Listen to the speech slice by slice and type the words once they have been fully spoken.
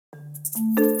Oh,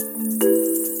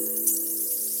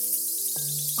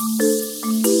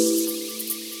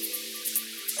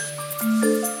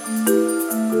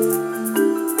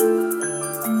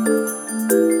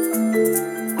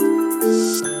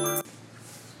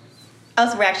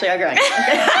 so we actually are growing.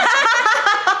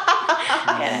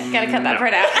 Gotta cut that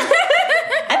part out.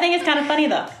 I think it's kind of funny,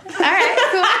 though. All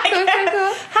right,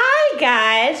 cool. Hi,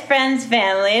 guys, friends,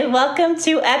 family. Welcome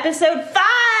to episode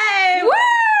 5. Woo!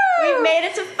 We've made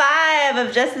it to 5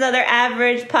 of Just Another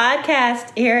Average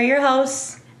Podcast. Here are your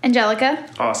hosts, Angelica.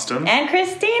 Austin. and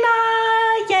Christina.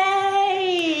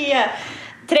 Yay!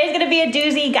 Today's going to be a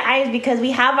doozy, guys, because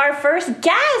we have our first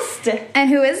guest. And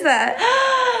who is that?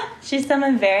 She's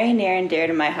someone very near and dear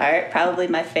to my heart. Probably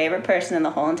my favorite person in the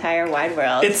whole entire wide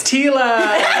world. It's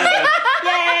Tila!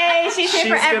 Yay! She's here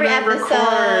for every gonna episode.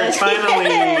 record,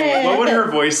 finally. What would her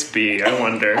voice be, I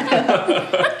wonder?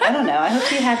 I don't know. I hope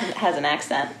she has an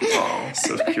accent. Oh,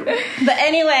 so cute. But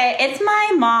anyway, it's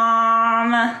my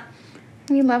mom.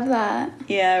 We love that.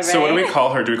 Yeah, right? So what do we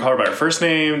call her? Do we call her by her first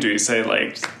name? Do we say,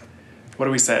 like, what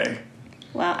do we say?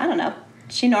 Well, I don't know.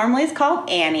 She normally is called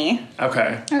Annie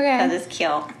Okay. because Okay. it's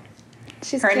cute.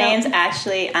 She's Her cute. name's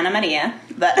actually Ana Maria.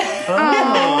 But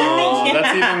Oh, Yeah.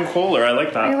 that's even cooler. I like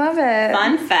I that. love it.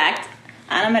 fun fact,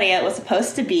 Ana Maria was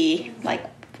supposed to be like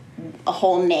a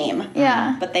whole name.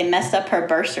 Yeah. But they messed up her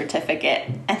birth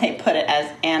certificate and they put it as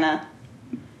Anna,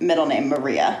 middle name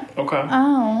Maria. Okay.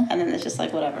 Oh. And then it's just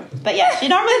like whatever. But yeah, she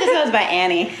normally just goes by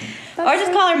Annie. Or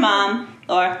just call her mom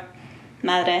or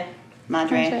madre,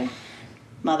 Okay.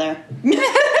 mother.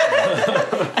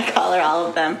 I call her all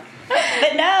of them.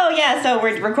 But no, yeah, so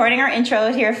we're recording our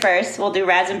intro here first. We'll do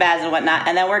rads and bads and whatnot,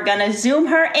 and then we're gonna zoom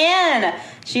her in.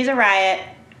 She's a riot.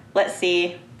 Let's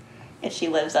see if she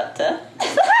lives up to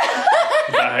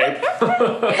The hype.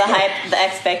 the hype, the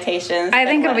expectations. I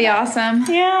think it'll be whatnot. awesome.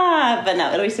 Yeah, but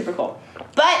no, it'll be super cool.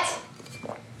 But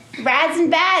rads and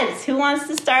bads, who wants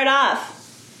to start off?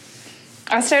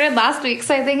 I started last week,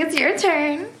 so I think it's your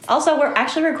turn. Also, we're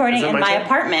actually recording Is it in my my turn?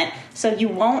 apartment, so you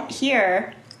won't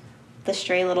hear the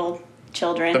stray little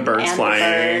children, The birds and flying.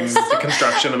 the birds. The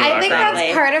construction in the I think background.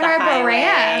 that's part of The our highway.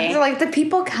 brand. Like, the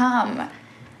people come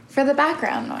for the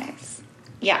background noise.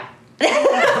 Yeah.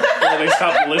 Or they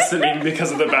stop listening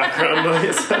because of the background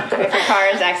noise. If your car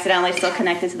is accidentally still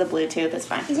connected to the Bluetooth, it's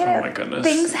fine. You know, Oh my goodness.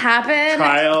 Things happen.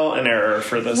 Trial and error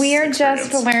for this We are experience.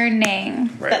 just learning.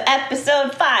 Right. But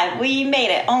episode 5, we made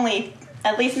it. Only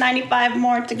at least 95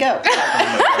 more to go.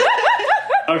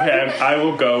 Okay, I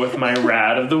will go with my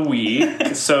rad of the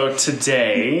week. So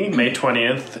today, May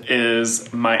 20th,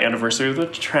 is my anniversary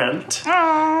with Trent.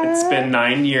 It's been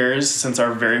 9 years since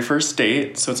our very first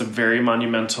date, so it's a very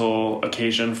monumental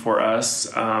occasion for us.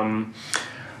 We're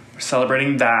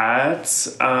celebrating that.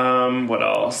 What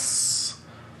else?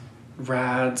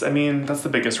 Rads. I mean, that's the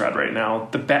biggest rad right now.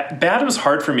 The bad was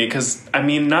hard for me because, I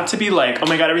mean, not to be like, oh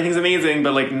my god, everything's amazing,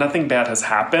 but like nothing bad has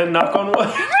happened, knock on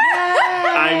wood.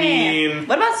 I mean...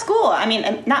 What about school? I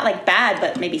mean, not like bad,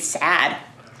 but maybe sad.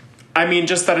 I mean,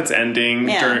 just that it's ending,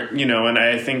 Yeah. and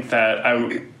I think that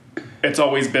it's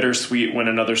always bittersweet when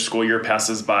another school year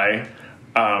passes by.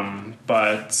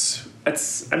 But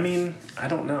it's, I mean, I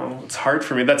don't know. It's hard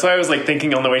for me. That's why I was like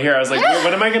thinking on the way here. I was like,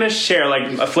 what am I going to share?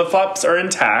 Like, flip-flops are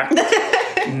intact.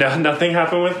 No, nothing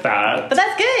happened with that. But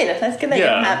that's good. That's good that you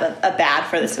Yeah. don't have a bad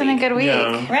for this It's been a week. good week.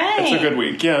 Yeah, Right. It's a good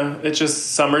week. Yeah, it's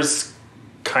just summer's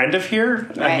kind of here.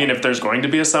 I Right. mean, if there's going to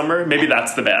be a summer, maybe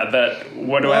that's the bad. That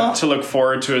what do I Well- have to look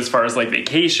forward to as far as like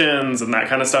vacations and that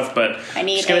kind of stuff? But I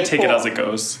need just gonna a take it pool. as it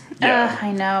goes. Yeah.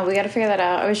 I know. We got to figure that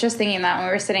out. I was just thinking that when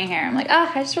we were sitting here. I'm like, I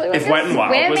just really want If to go Wet and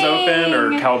Wild was open or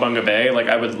swimming. Cowabunga Bay, like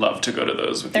I would love to go to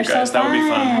those with They're you guys. so That would be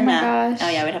fun. Oh my gosh. Oh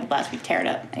yeah, we'd have a blast. We'd tear it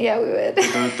up. Yeah, we would.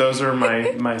 Those are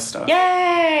my stuff.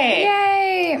 Yay!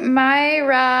 Yay! My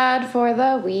rad for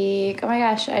the week. Oh my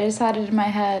gosh, I just had it in my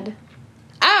head.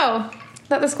 Oh,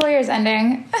 that the school year is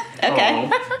ending. Okay.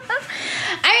 Oh.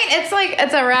 I mean,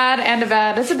 it's a rad and a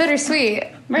bad. It's a bittersweet.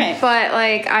 Right. But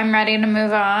like, I'm ready to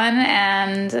move on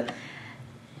and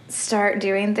start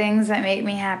doing things that make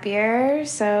me happier.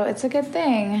 So it's a good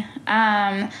thing.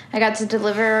 I got to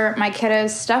deliver my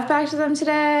kiddos' stuff back to them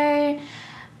today.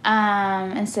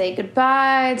 And say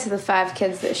goodbye to the 5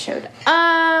 kids that showed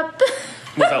up.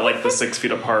 Was that like the 6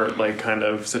 feet apart, like kind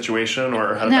of situation,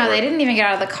 or how did that No, work? they didn't even get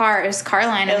out of the car. It was car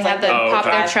line, It and was we had like them the pop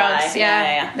their drive-by. trunks. Yeah.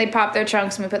 Yeah. They popped their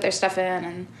trunks, and we put their stuff in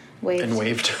and waved. And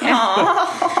waved.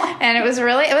 And it was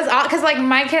odd because like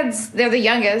my kids, they're the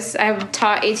youngest. I've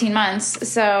taught 18 months,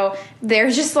 so they're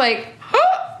just like,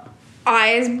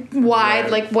 eyes wide,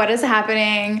 Right. like, what is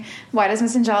happening? Why does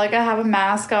Miss Angelica have a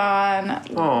mask on?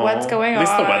 Aw. What's going on? At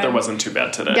least the weather wasn't too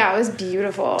bad today. Yeah, it was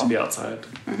beautiful. To be outside.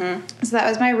 So that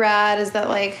was my rad, is that,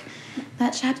 like,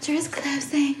 that chapter is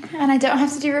closing and I don't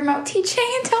have to do remote teaching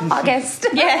until August.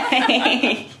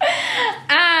 Yay.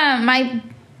 My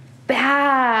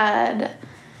bad.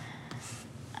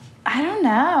 I don't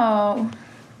know.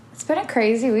 It's been a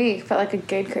crazy week, but like a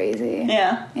good crazy.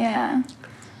 Yeah. Yeah.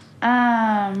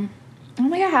 I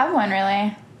don't think I have one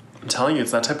really. I'm telling you,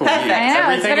 it's that type of Perfect. week. I know,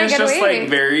 it's Everything been a is good just week. like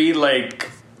very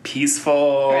like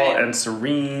peaceful Right. and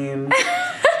serene.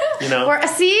 You know?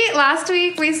 See, last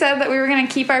week we said that we were gonna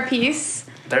keep our peace.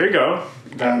 There you go.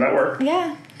 That worked.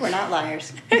 Yeah. We're not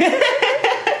liars.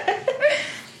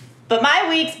 But my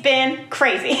week's been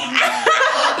crazy.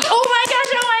 Oh my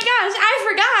gosh, I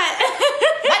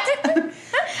forgot.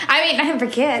 I mean, I didn't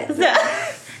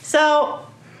forget. So,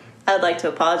 I would like to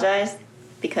apologize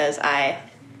because I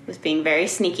was being very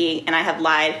sneaky and I have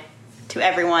lied to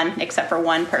everyone except for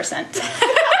one person.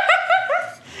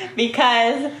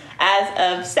 Because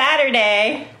as of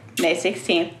Saturday, May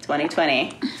 16th,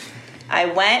 2020, I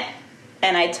went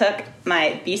and I took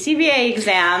my BCBA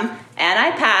exam and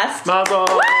I passed. Mazel.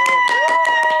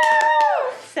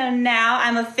 So now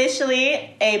I'm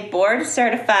officially a board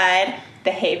certified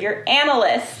behavior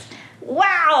analyst.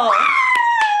 Wow!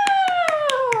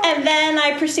 And then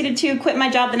I proceeded to quit my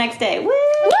job the next day. Woo!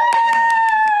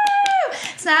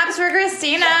 Snaps for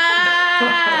Christina.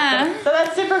 So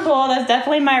that's super cool. That's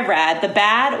definitely my rad. The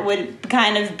bad would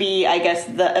kind of be, I guess,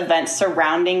 the events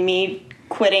surrounding me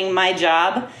quitting my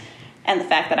job and the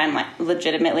fact that I'm like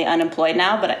legitimately unemployed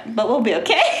now, but we'll be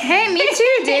okay. Hey, me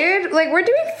too, dude. Like, we're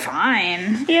doing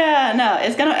fine. Yeah, no,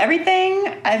 everything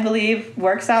I believe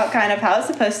works out kind of how it's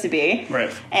supposed to be.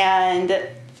 Right. And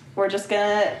we're just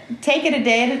gonna take it a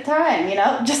day at a time, you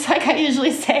know? Just like I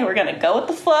usually say, we're gonna go with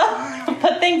the flow,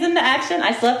 put things into action.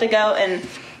 I still have to go and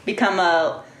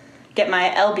get my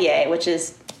LBA, which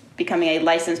is becoming a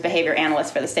licensed behavior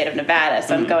analyst for the state of Nevada.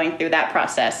 So I'm going through that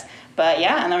process. But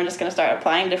yeah, and then we're just gonna start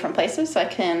applying different places so I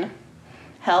can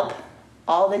help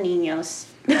all the niños.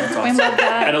 That's We awesome. love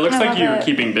that. And it looks I like love you're it.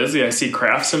 keeping busy. I see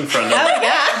crafts in front of Oh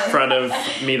yeah. front of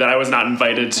me that I was not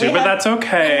invited to, We but have- that's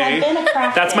okay. we have been a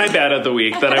craft That's my day. bad of the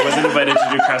week that I wasn't invited to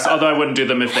do crafts, although I wouldn't do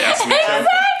them if they asked me to.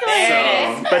 There it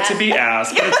So, is. but to be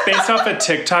asked, but it's based off a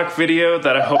TikTok video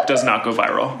that I hope does not go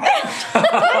viral.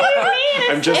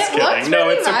 I'm just It looks kidding. No,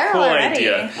 really it's a viral cool already.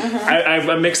 idea.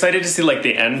 I'm excited to see like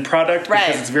the end product because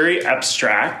Right. it's very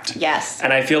abstract. Yes.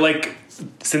 And I feel like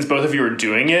since both of you are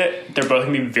doing it, they're both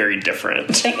gonna be very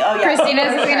different. Oh yeah.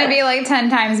 Christina's is going to be like 10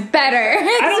 times better.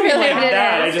 It's I don't mean really like what it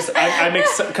that. is.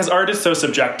 I'm because art is so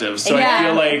subjective. So Yeah. I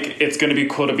feel like it's going to be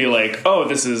cool to be like, oh,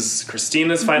 this is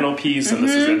Christina's final piece and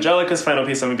this is Angelica's final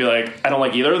piece. I'm going to be like, I don't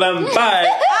like either of them. Bye.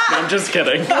 No, I'm just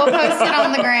kidding. We'll post it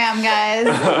on the gram,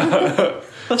 guys.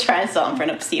 We'll try and sell them for an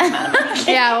obscene amount of money.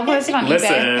 Yeah, we'll post it on eBay.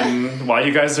 Listen, while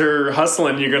you guys are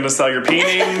hustling, you're going to sell your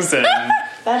paintings and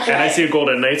That's and I right. see a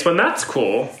Golden Knights one. That's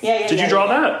cool. Yeah, Did you draw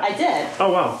yeah. that? I did.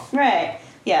 Oh wow. Right.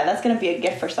 Yeah, that's gonna be a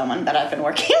gift for someone that I've been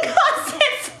working on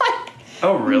since like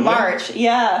Oh really? March.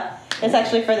 Yeah. It's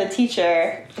actually for the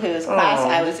teacher whose class Oh,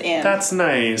 I was in. That's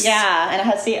nice. Yeah, and it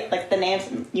has like the names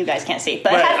you guys can't see,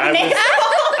 but Right, it has the names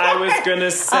I was gonna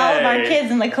say all of our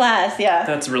kids in the class. Yeah.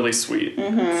 That's really sweet.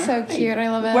 So cute. I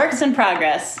love it. Works in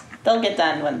progress. They'll get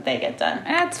done when they get done.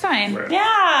 That's fine. Right.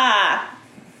 Yeah.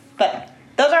 But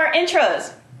those are our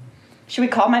intros. Should we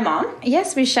call my mom?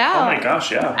 Yes, we shall. Oh my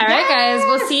gosh, yeah. All right, guys.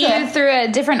 We'll see you through a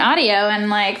different audio in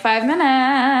like 5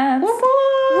 minutes.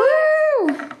 Woo!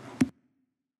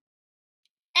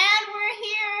 And we're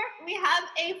here. We have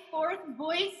a fourth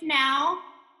voice now.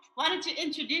 Why don't you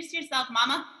introduce yourself,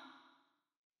 Mama?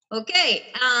 Okay,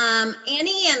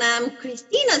 Annie, and I'm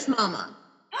Christina's mama.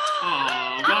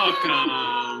 Oh,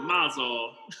 welcome,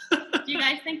 Mazel. Do you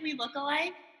guys think we look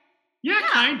alike? Yeah,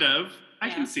 kind of. I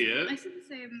Yeah. can see I it. see the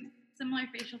same, similar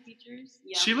facial features.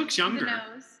 Yeah. She looks The younger.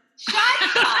 nose. Shut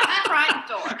up, front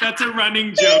door. That's a running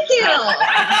joke. Thank you. I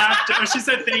have to. Oh, she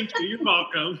said thank you. You're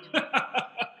welcome.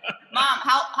 Mom,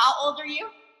 how old are you?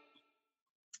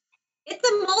 It's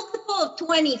a multiple of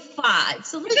 25,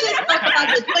 so let's just talk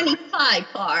about the 25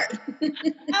 part.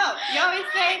 Oh, you always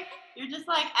say you're just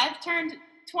like I've turned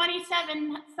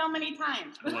 27 so many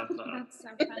times. I love that. That's so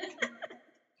funny.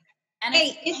 And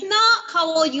Hey, it's not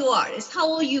how old you are, it's how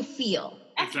old you feel.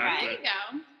 that's Exactly. right. There you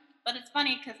go. But it's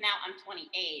funny because now I'm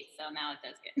 28, so now it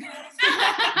does get.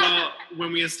 Well,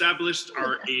 when we established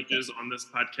our ages on this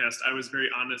podcast, I was very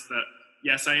honest that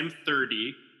yes, I am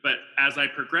 30, but as I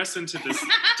progress into this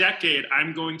decade,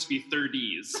 I'm going to be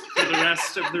 30s for the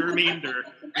rest of the remainder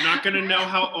You're not gonna know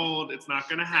how old. It's not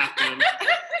gonna happen.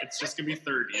 It's just gonna be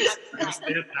 30s. We're gonna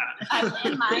stay at that.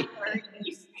 I'm in my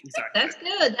 30s. Exactly. That's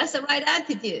good. That's the right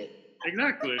attitude.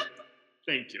 Exactly.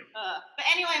 Thank you. But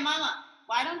anyway, Mama,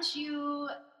 why don't you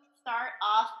start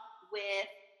off with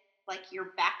like your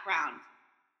background,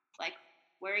 like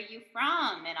where are you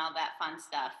from and all that fun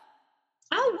stuff.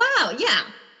 Oh, wow. Yeah.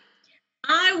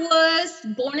 I was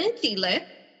born in Chile.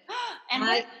 And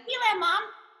where's Chile, Mom?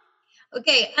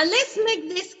 Okay, and let's make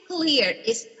this clear.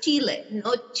 It's Chile,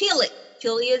 not Chile.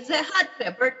 Chile is a hot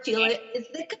pepper. Chile is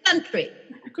the country.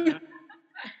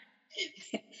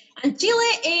 And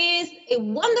Chile is a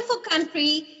wonderful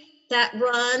country that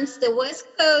runs the west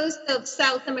coast of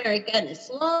South America, and it's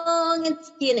long and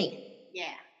skinny.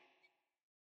 Yeah.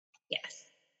 Yes.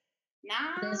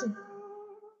 Nice.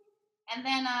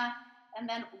 And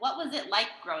then what was it like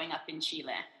growing up in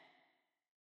Chile?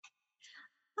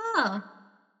 Oh,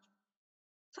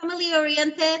 family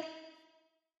oriented.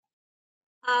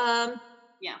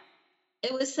 Yeah.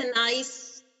 It was a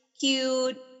nice,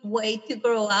 cute way to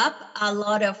grow up. A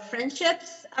lot of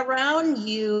friendships around.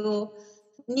 You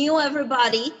knew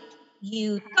everybody.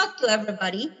 You talked to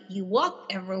everybody. You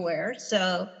walked everywhere.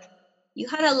 So you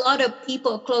had a lot of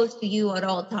people close to you at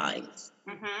all times.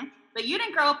 Mm-hmm. But you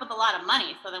didn't grow up with a lot of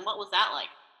money. So then what was that like?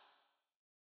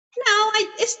 No,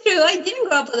 it's true. I didn't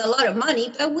grow up with a lot of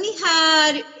money, but we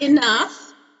had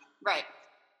enough Right.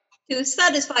 to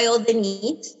satisfy all the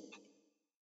needs.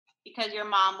 Because your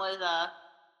mom was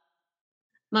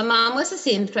My mom was a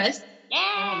seamstress. Yeah.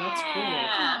 Oh, that's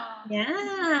cool.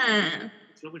 Yeah.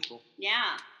 It's really cool.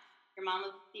 Yeah. Your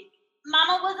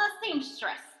Mama was a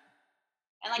seamstress.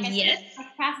 And like I Yes. said,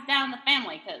 I passed it down in the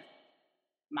family because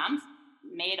Mom's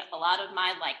made a lot of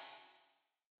my like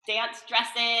dance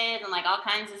dresses and like all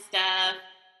kinds of stuff.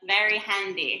 Very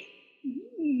handy.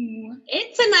 Ooh,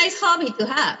 It's a nice hobby to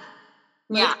have.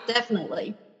 Most Yeah.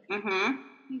 definitely. Mm-hmm.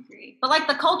 I agree. But like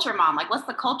the culture, Mom, like what's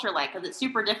the culture like? Because it's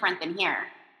super different than here.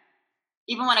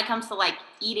 Even when it comes to like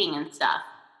eating and stuff.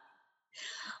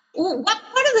 Ooh, what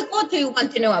part of the culture you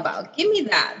want to know about? Give me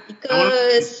that, I want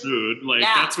because food. Like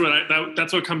Yeah.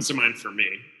 that's what comes to mind for me.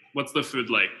 What's the food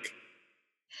like?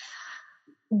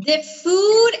 the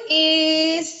food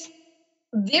is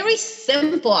very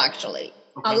simple, actually.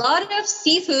 A Okay. lot of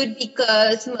seafood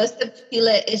because most of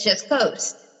Chile is just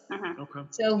coast. Mm-hmm. Okay.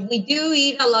 So we do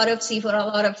eat a lot of seafood, a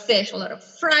lot of fish, a lot of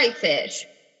fried fish.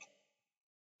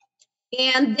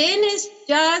 And then it's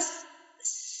just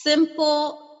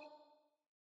simple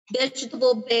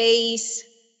vegetable-based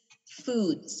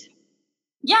foods.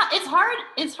 Yeah, it's hard.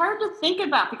 It's hard to think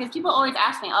about because people always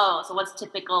ask me, "Oh, so what's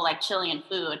typical like Chilean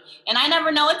food?" And I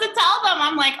never know what to tell them.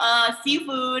 I'm like,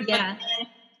 seafood." Yeah. But then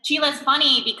Chile's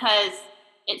funny because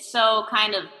it's so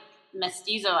kind of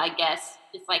mestizo, I guess.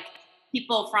 It's like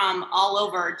people from all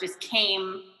over just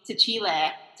came to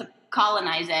Chile to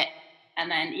colonize it,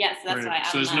 and then yes, that's Right. why.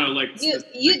 So there's no like.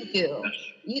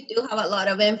 You do have a lot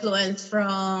of influence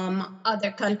from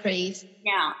other countries,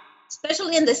 Yeah.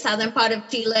 especially in the southern part of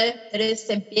Chile. There is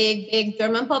a big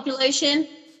German population,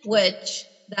 which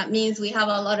that means we have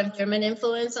a lot of German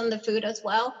influence on the food as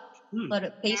well. A lot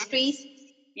of pastries.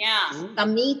 Yeah. The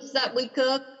meats that we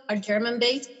cook are German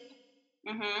based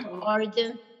Mm-hmm.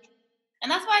 origin. And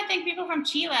that's why I think people from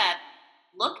Chile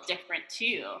look different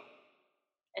too,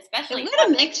 especially. We're a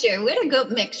mixture. We're a good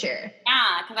mixture.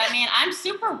 Yeah, because I mean, I'm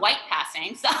super white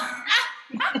passing, so.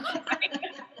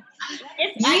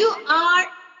 You are,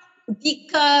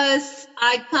 because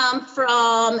I come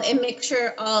from a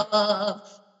mixture of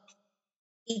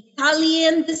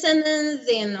Italian descendants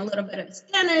and a little bit of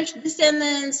Spanish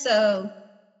descendants. So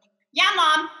Yeah,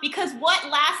 Mom, because what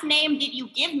last name did you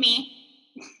give me?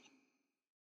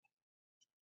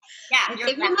 Yeah, I your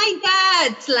gave you my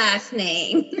dad's last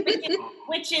name,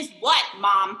 which is what,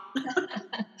 Mom?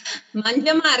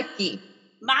 Manjamarchi.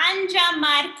 Manja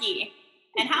Marchi.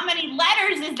 And how many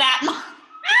letters is that, Mom?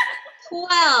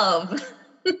 12.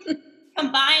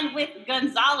 Combined with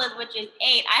Gonzalez, which is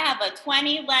 8. I have a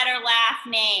 20-letter last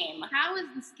name. How is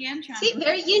the Scantron? See,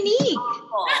 very unique.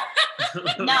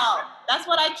 Awful. No, that's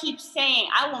what I keep saying.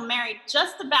 I will marry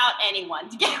just about anyone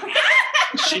to get rid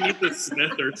She needs a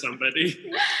Smith or somebody.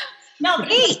 No, but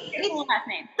Hey, it's a last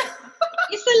name.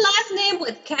 It's a last name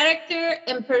with character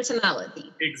and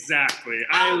personality. Exactly.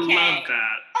 I Okay. love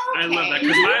that. I love that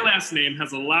because my last name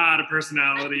has a lot of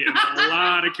personality and a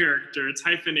lot of character. It's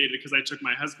hyphenated because I took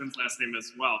my husband's last name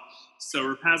as well. So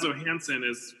Rapazzo Hansen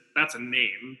that's a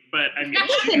name, but I mean That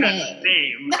is she a has a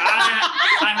name. I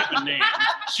have a name.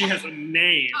 She has a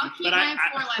name, I'll keep but my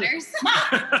 4 letters.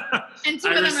 And 2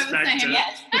 I of them are the respect same. it.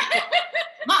 Yes.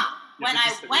 Mom, when when I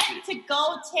just went said to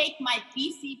go take my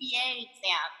BCBA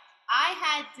exam, I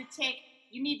had to take,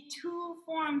 you need 2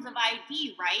 forms of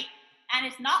ID, right? And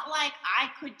it's not like I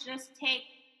could just take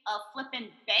a flippin'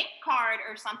 bank card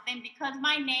or something because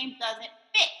my name doesn't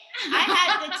fit. I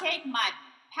had to take my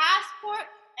passport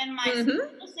and my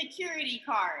social security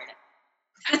card.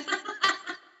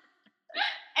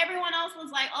 Everyone else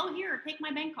was like, oh, here, take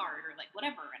my bank card or like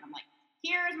whatever. And I'm like,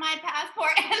 here's my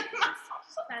passport and my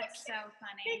social That's so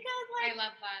funny. Because I like,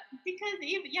 love that.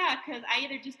 because I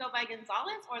either just go by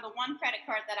Gonzalez or the one credit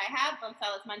card that I have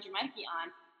Gonzalez Manjumaki on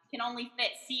can only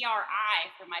fit CRI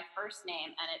for my first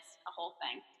name, and it's a whole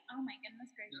thing. Oh my goodness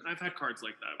gracious. I've had cards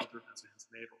like that with Rapazo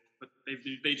Naval, but they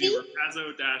do See?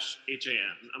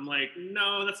 Rapazo-HAN. I'm like,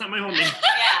 no, that's not my whole name.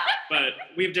 Yeah.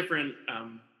 But we have different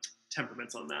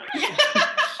temperaments on that.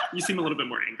 You seem a little bit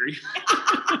more angry.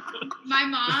 My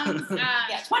mom's,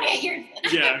 Yeah, 28 years.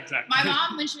 Yeah, exactly. my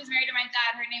mom, when she was married to my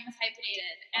dad, her name was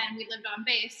hyphenated, and we lived on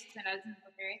base because I was in the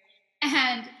military,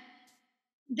 and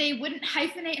they wouldn't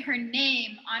hyphenate her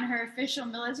name on her official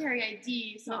military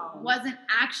ID, so Oh. it wasn't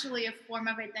actually a form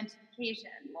of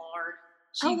identification. Lord.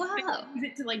 She Oh, wow. couldn't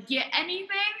use it to like get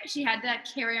anything. She had to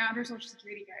carry around her social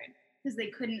security card because they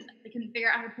couldn't figure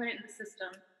out how to put it in the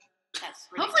system. That's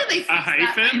really Hopefully they fixed that by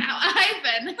hyphen? now. A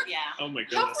hyphen. Yeah. Oh my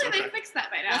goodness. Hopefully okay. they fixed that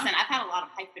by now. Listen, I've had a lot of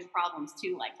hyphen problems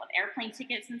too, like with airplane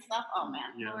tickets and stuff. Oh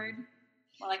man. Yeah. Lord.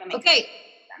 Well, like I make Okay,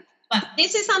 but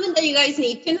this is something that you guys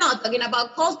need to know, talking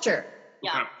about culture.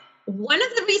 yeah. Okay. One of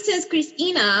the reasons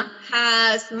Christina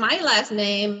has my last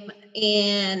name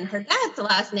and her dad's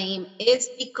last name is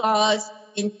because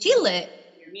in Chile,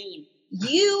 You're mean.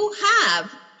 you have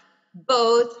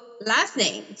both last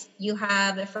names. You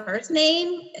have a first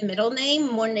name, a middle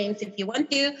name, more names if you want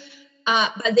to.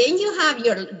 But then you have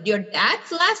your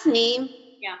dad's last name,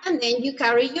 Yeah. and then you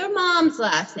carry your mom's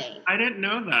last name. I didn't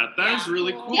know that. That is Yeah.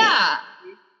 really cool. Yeah.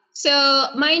 So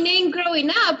my name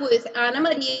growing up was Ana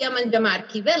Maria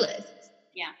Manjamarqui Velez.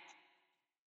 Yeah.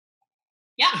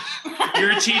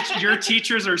 Your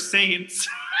teachers are saints.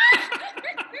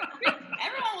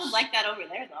 Everyone was like that over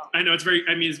there though. I know it's very.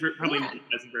 I mean, it's very, probably Yeah.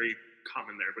 isn't very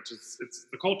common there, which is it's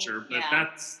the culture. But Yeah.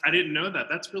 I didn't know that.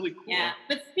 That's really cool. Yeah.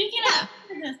 But speaking Yeah. of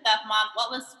teachers and stuff, Mom, what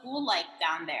was school like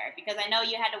down there? Because I know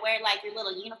you had to wear like your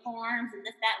little uniforms and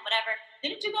this, that, whatever.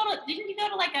 Didn't you go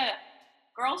to like a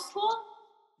girls' school?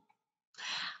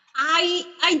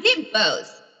 I did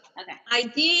both. Okay. I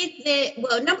did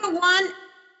number one,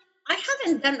 I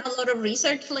haven't done a lot of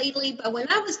research lately, but when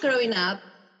I was growing up,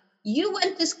 you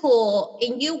went to school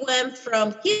and you went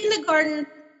from kindergarten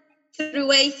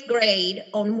through 8th grade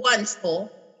on one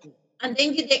school, and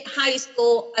then you did high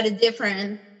school at a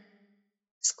different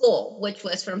school, which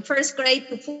was from 1st grade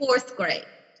to 4th grade.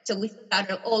 So we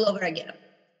started all over again.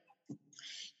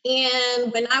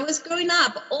 And when I was growing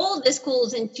up, all the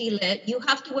schools in Chile, you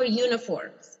have to wear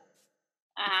uniforms.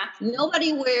 Uh-huh.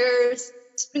 Nobody wears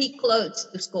street clothes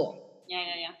to school.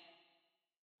 Yeah.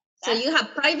 So you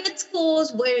have private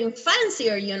schools wearing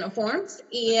fancier uniforms,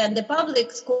 and the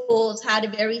public schools had a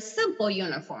very simple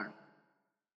uniform.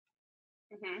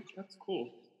 Mm-hmm. That's cool.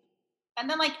 And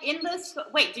then like in this,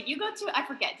 wait, did you go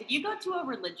to a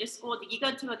religious school? Did you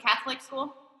go to a Catholic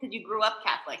school? Because you grew up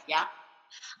Catholic, yeah?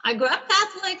 I grew up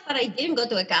Catholic, but I didn't go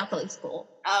to a Catholic school.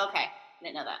 Oh, okay.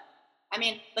 Didn't know that. I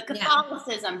mean, the Yeah.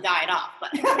 Catholicism died off,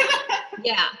 but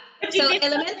Yeah. But you So did-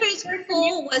 elementary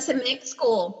school was a mixed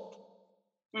school,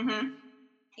 Mhm.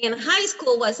 and high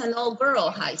school was an all-girl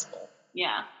high school.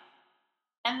 Yeah.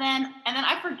 And then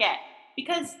I forget,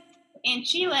 because in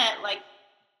Chile, like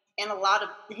in a lot of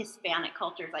Hispanic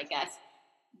cultures, I guess,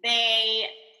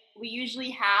 we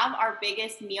usually have our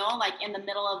biggest meal like in the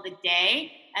middle of the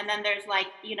day, and then there's like,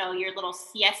 your little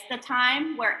siesta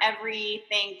time where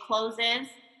everything closes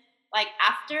like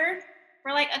after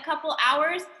for like a couple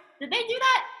hours. Did they do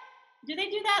that? Do they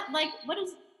do that? Like, what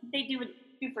does they do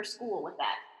for school with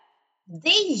that?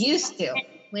 They used to.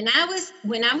 When I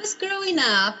was growing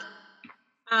up,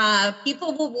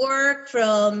 people would work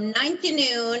from 9 to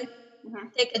noon,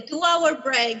 Mhm. take a 2-hour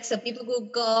break so people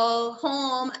could go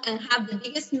home and have the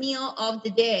biggest meal of the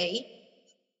day.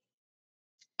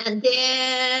 And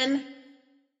then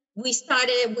we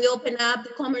opened up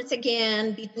the commerce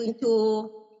again between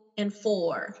 2 and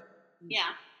 4.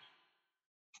 Yeah.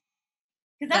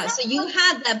 'Cause that's So you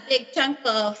had that big chunk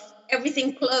of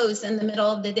everything closed in the middle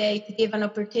of the day to give an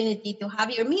opportunity to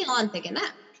have your meal and take a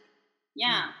nap.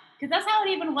 Yeah, because that's how it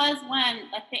even was when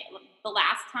I think the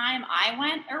last time I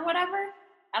went or whatever.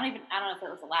 I don't know if it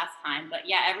was the last time, but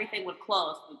yeah, everything would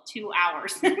close for 2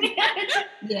 hours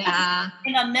Yeah.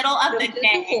 in the middle of the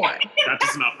day. Before. That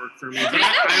does not work for me. But I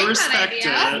don't I like respect that it.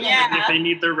 idea. Yeah. If they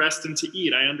need their rest and to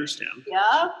eat, I understand.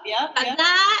 Yep. But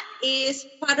that is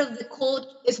part of the culture.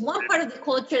 It's one part of the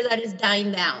culture that is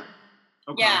dying down.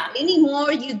 Okay. Yeah.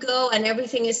 Anymore, you go and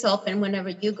everything is open whenever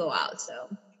you go out. So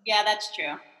Yeah, that's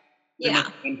true. They yeah. must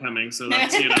have been coming, so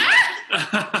that's, you know.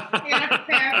 You gotta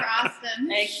prepare for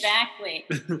Austin. Exactly.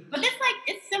 But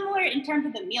it's similar in terms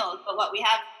of the meals, but what we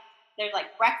have, there's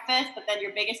like breakfast, but then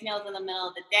your biggest meal is in the middle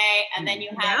of the day, and then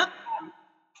you have,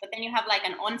 but then you have like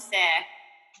an once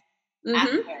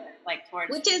after, like towards.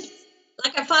 Which is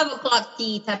like a 5 o'clock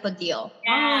tea type of deal.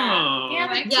 Oh. Yeah,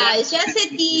 like Yeah, it's just a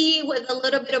tea with a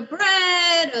little bit of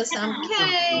bread or some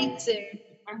cakes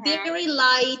or Mhm. very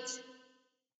light.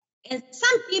 And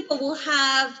some people will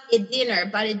have a dinner,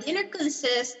 but a dinner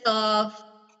consists of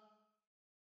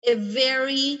a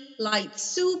very light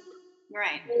soup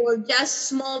Right. or just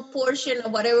small portion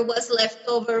of whatever was left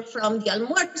over from the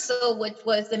almuerzo, which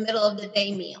was the middle of the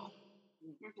day meal.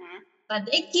 Mhm. But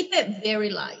they keep it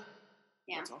very light.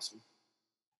 Yeah. That's awesome.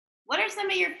 What are some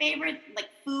of your favorite like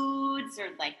foods or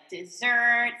like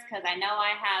desserts? Because I know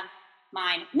I have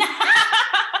mine.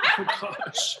 Oh,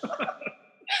 gosh.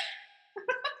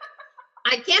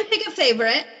 I can't pick a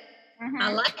favorite. Mhm. I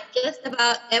like just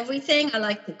about everything. I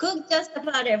like to cook just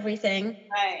about everything.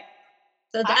 Right.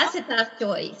 So that's a tough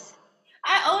choice.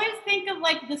 I always think of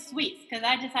like the sweets because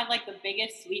I just have like the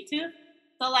biggest sweet tooth.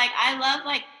 So like I love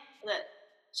like the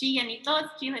chilenitos,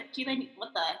 what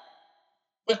the?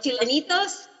 The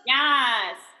chilenitos,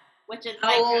 Yes, which is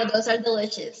like oh, those are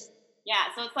delicious. yeah.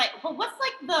 So it's like, but what's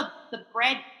like the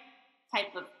bread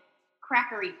type of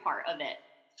crackery part of it?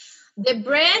 The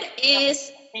bread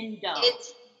is Thin dough.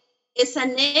 it's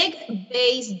an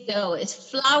egg-based dough. It's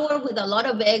flour with a lot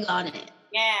of egg on it.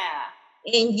 Yeah.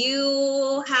 And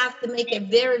you have to make it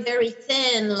very, very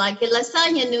thin, like a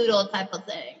lasagna noodle type of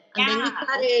thing. And then you Yeah.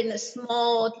 cut it in a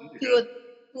small 2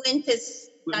 inches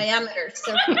diameter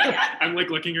circle. I'm like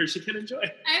looking at her. She can enjoy.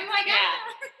 I'm like,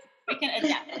 We can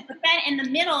adapt. But then in the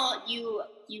middle, you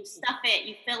stuff it,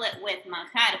 you fill it with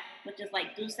manjar, which is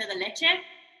like dulce de leche.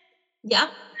 Yeah.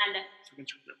 And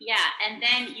yeah, and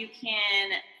then you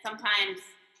can sometimes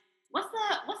what's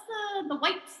the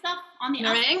white stuff on the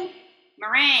outside? Meringue.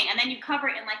 Meringue, and then you cover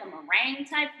it in like a meringue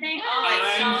type thing. Oh,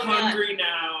 it's so I'm good. hungry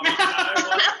now. I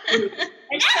want food.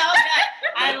 It's so good.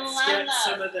 I Let's love get those.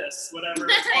 some of this, whatever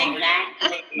it's called.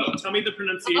 Exactly. No, tell me the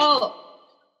pronunciation. Oh,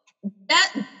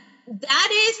 that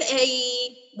is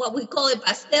a what we call a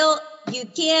pastel. You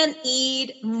can't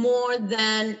eat more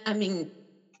than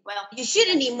Well, you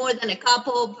shouldn't eat more than a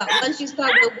couple, but once you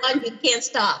start with one, you can't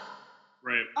stop.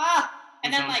 Right.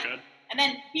 and That then sounds like good. and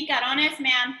then picarones,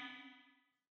 man.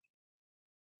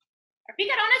 Are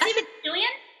picarones even Chilean?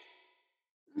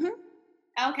 Mhm.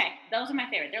 Okay, those are my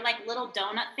favorite. They're like little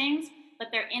donut things, but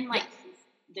they're in like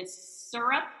this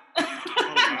syrup. Oh, wow.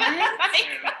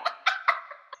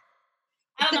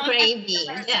 I It's don't a know, gravy,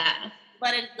 yeah.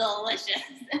 but it's delicious.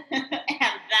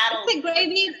 And that'll It's a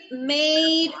gravy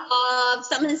made of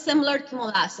something similar to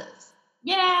molasses.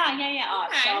 yeah. Oh,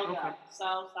 Okay. so good, Okay.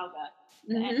 so good.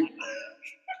 Mhm.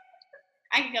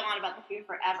 I could go on about the food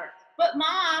forever. But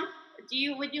Mom,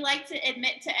 would you like to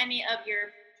admit to any of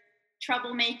your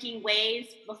troublemaking ways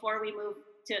before we move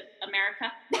to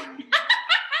America?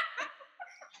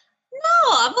 No,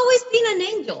 I've always been an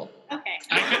angel. Okay.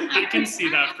 I can see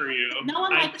that for you. No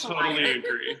one I likes a totally liar.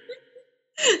 agree.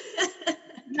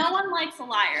 No one likes a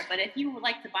liar, but if you would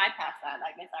like to bypass that,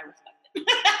 I guess I respect it.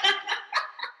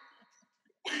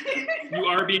 You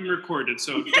are being recorded,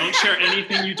 so don't share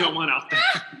anything you don't want out there.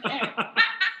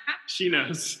 She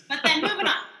knows. But then moving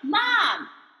on. Mom,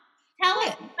 tell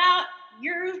us about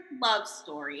your love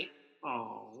story.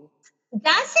 Oh.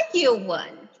 That's a cute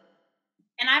one.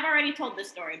 And I've already told this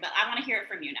story, but I want to hear it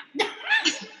from you now.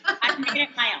 I've made it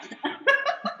my own.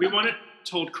 We want it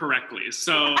told correctly,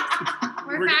 so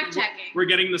we're fact checking. We're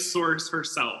getting the source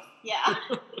herself. Yeah.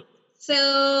 So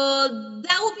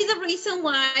that will be the reason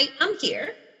why I'm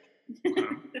here.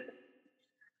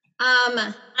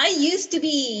 I used to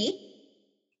be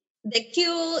the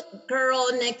cute girl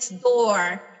next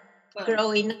door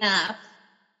growing up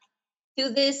to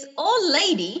this old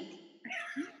lady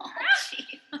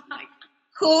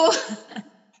who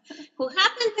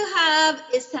happened to have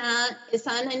a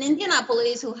son in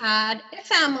Indianapolis who had a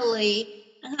family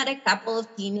and had a couple of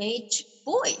teenage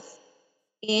boys.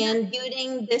 And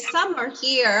during the summer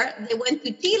here, they went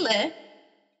to Chile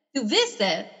to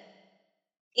visit.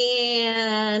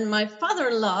 And my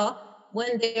father-in-law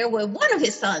went there with one of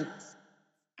his sons.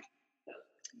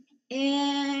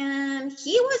 And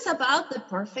he was about the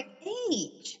perfect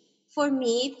age for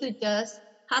me to just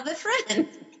have a friend.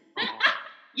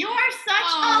 You are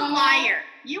such a liar.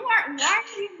 Why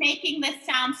are you making this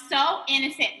sound so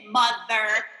innocent,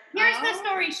 mother? Here's the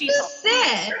story she You told.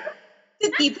 said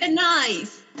to keep it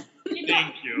nice.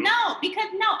 Thank you. No, because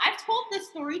I've told this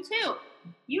story too.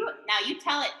 You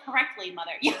tell it correctly,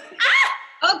 mother.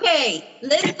 Okay,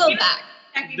 let's go back.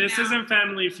 This isn't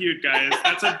Family Feud, guys.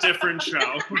 That's a different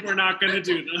show. We're not going to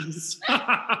do this. Tell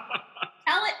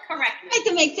it correctly. Try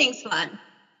to make things fun.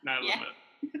 I love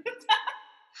it.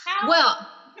 How? Well,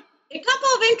 a couple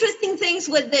of interesting things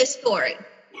with this story.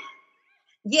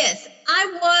 Yes,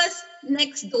 I was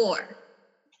next door.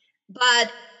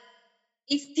 But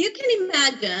if you can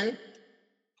imagine,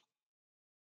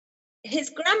 his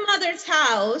grandmother's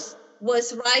house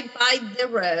was right by the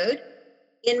road.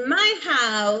 In my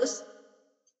house,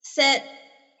 set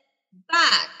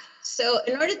back. So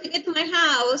in order to get to my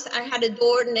house, I had a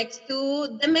door next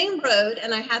to the main road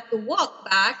and I had to walk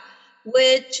back,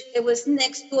 which it was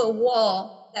next to a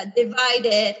wall that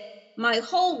divided my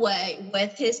hallway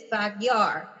with his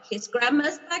backyard, his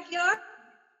grandma's backyard.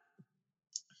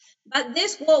 But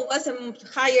this wall wasn't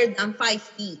higher than 5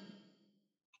 feet.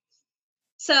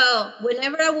 So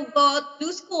whenever I would go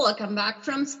to school, I come back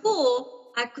from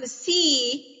school, I could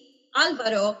see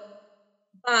Alvaro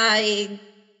by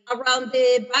around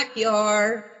the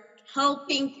backyard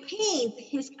helping paint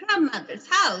his grandmother's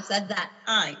house at that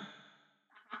time.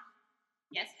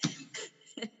 Yes.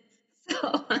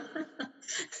 So,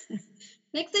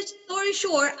 make the story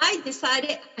short, I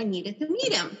decided I needed to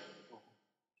meet him.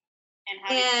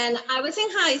 And I was in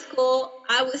high school.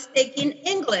 I was taking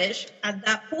English at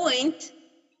that point.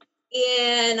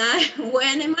 And I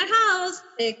went in my house,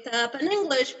 picked up an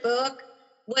English book,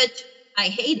 which I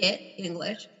hated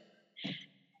English.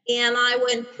 And I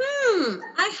went,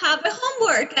 I have a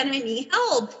homework and I need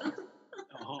help.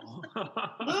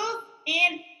 Move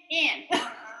in.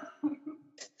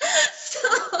 So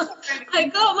I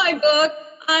got my book.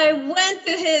 I went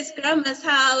to his grandma's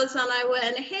house and I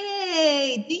went,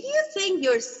 hey, do you think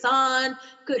your son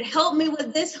could help me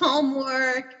with this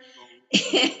homework?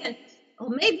 Or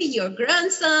maybe your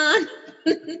grandson.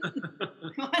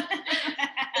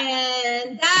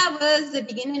 And that was the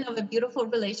beginning of a beautiful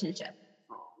relationship.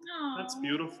 That's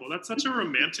beautiful. That's such a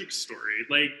romantic story.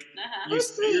 Like, you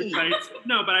see your sights.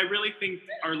 No, but I really think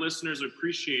our listeners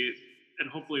appreciate, and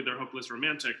hopefully they're hopeless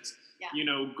romantics,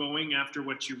 going after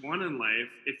what you want in life.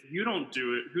 If you don't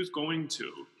do it, who's going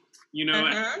to? You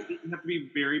have to be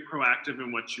very proactive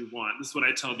in what you want. This is what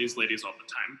I tell these ladies all the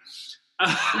time.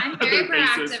 I'm very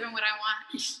proactive in what I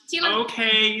want. Tina.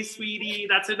 Okay, sweetie,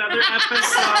 that's another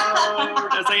episode.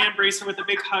 As I embrace her with a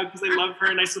big hug because I love her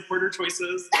and I support her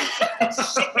choices.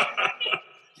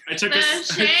 I took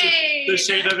the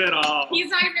shade of it all. He's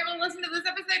not going to be able to listen to this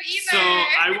episode either. So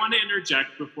I want to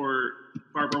interject before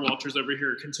Barbara Walters over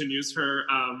here continues her,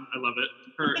 I love it,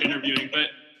 her interviewing. But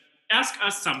ask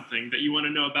us something that you want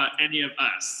to know about any of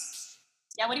us.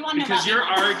 Yeah, what do you want to know about? Because you're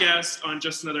our guest on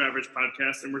Just Another Average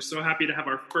podcast, and we're so happy to have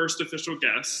our first official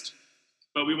guest.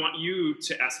 But we want you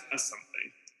to ask us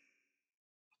something.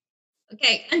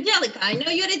 Okay, Angelica, I know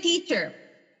you're a teacher.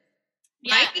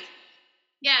 Yeah. Right?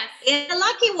 Yes. And a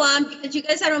lucky one because you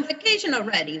guys are on vacation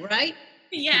already, right?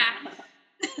 Yeah.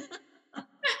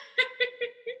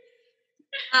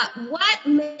 What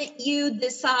made you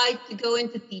decide to go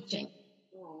into teaching?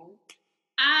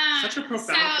 Such a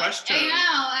profound question. I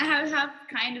know. I have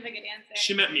kind of a good answer.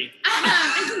 She met me.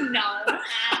 No.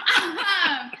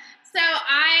 So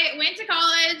I went to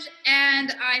college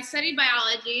and I studied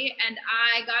biology and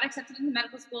I got accepted into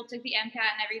medical school, took the MCAT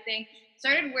and everything.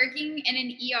 Started working in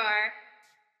an ER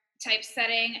type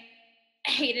setting.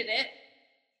 Hated it.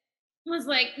 Was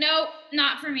like, nope,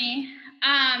 not for me.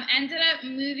 Ended up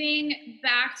moving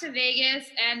back to Vegas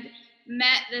and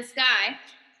met this guy.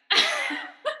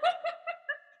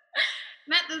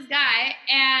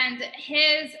 And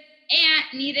his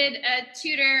aunt needed a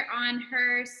tutor on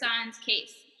her son's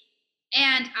case.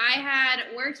 And I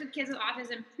had worked with kids with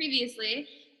autism previously,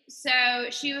 so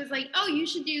she was like, oh, you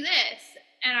should do this.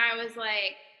 And I was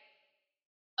like,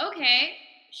 okay,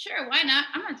 sure, why not?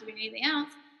 I'm not doing anything else.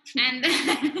 And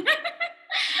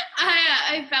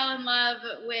I fell in love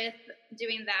with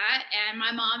doing that. And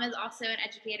my mom is also an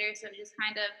educator, so it just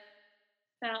kind of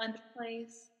fell into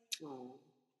place. Oh,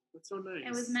 that's so nice.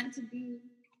 It was meant to be.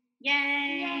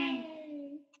 Yay!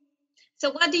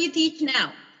 So what do you teach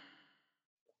now?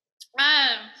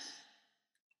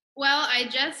 Well, I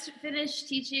just finished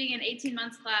teaching an 18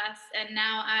 months class, and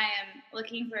now I am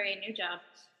looking for a new job.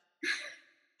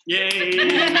 Yay!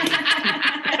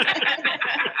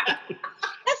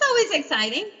 is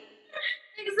exciting.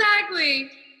 Exactly.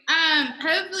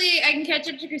 Hopefully I can catch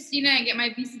up to Christina and get my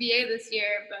BCBA this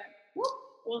year, but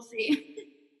we'll see.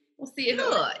 We'll see if it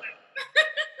works. Good.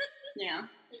 Yeah.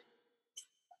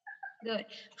 Good.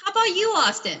 How about you,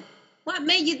 Austin? What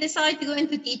made you decide to go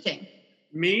into teaching?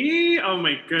 Me? Oh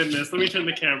my goodness. Let me turn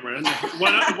the camera.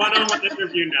 One-on-one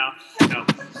interview now.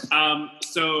 No.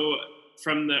 So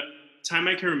from the time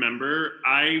I can remember,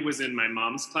 I was in my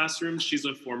mom's classroom. She's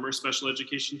a former special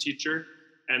education teacher.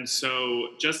 And so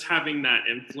just having that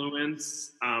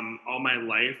influence all my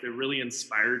life, it really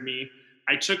inspired me.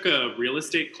 I took a real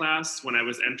estate class when I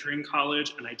was entering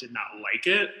college, and I did not like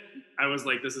it. I was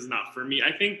like, this is not for me.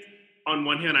 I think on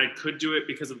one hand, I could do it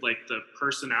because of like the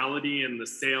personality and the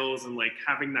sales and like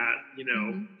having that,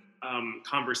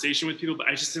 conversation with people, but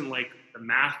I just didn't like the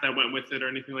math that went with it or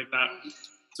anything like that.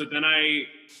 So then I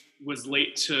was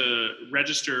late to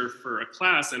register for a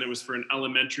class, and it was for an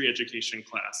elementary education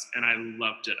class, and I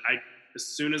loved it. As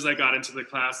soon as I got into the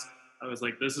class, I was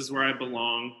like, this is where I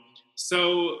belong.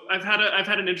 So I've had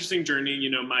an interesting journey. You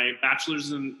know, my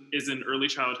bachelor's is in early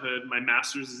childhood. My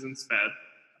master's is in SPED.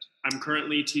 I'm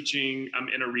currently teaching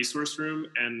in a resource room,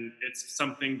 and it's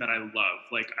something that I love.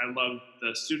 Like, I love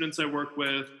the students I work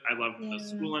with. I love the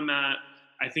school I'm at.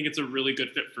 I think it's a really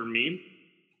good fit for me.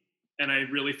 And I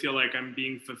really feel like I'm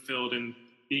being fulfilled in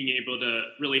being able to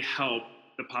really help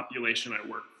the population I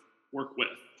work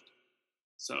with.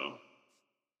 So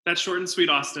that's short and sweet,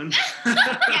 Austin.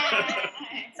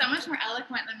 So much more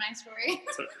eloquent than my story.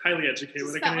 So highly educated.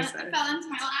 What can I say? It fell into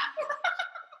my lap.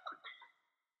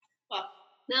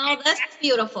 No, that's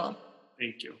beautiful.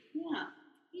 Thank you.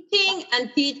 Yeah.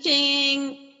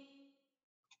 Teaching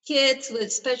kids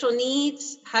with special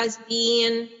needs has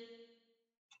been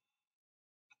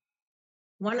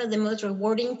one of the most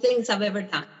rewarding things I've ever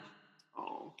done.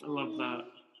 Oh, I love that.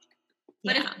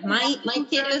 Yeah, my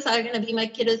kiddos are going to be my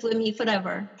kiddos with me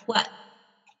forever. What?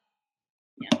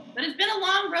 Yeah, but it's been a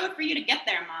long road for you to get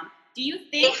there, Mom. Do you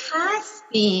think? It has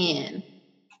been.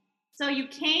 So you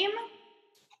came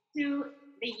to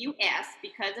the U.S.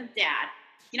 because of Dad,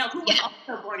 who was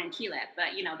also born in Chile,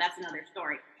 but, that's another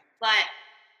story. But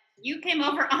you came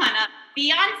over on a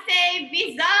fiance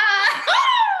visa.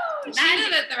 She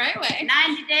did it the right way.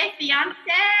 90-day fiance.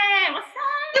 What's up?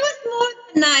 It was more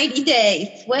than 90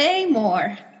 days, way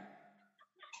more.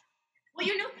 Well,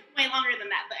 you knew him way longer than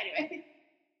that, but anyway.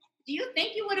 Do you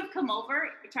think you would have come over,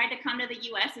 tried to come to the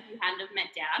U.S. if you hadn't have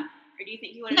met Dad? Or do you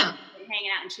think you would have been hanging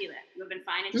out in Chile? You would have been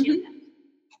fine in Chile?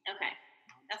 Okay.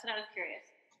 That's what I was curious.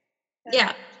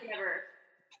 Yeah. We never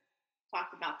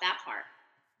talked about that part.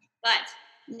 But.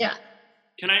 Yeah.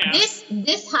 Can I ask?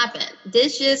 This happened.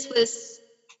 This just was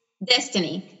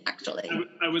destiny, actually.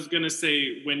 I was going to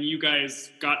say, when you guys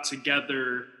got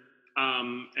together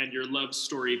and your love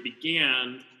story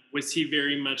began, was he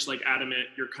very much like adamant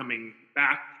you're coming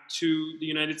back to the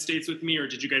United States with me, or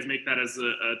did you guys make that as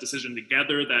a decision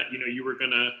together that, you were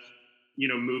going to,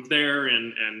 move there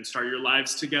and start your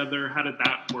lives together? How did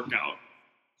that work out?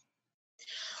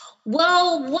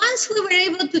 Well, once we were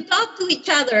able to talk to each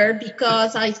other,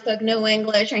 because I spoke no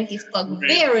English and he spoke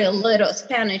very little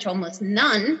Spanish, almost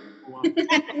none. Wow.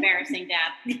 That's embarrassing,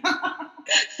 Dad.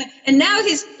 And now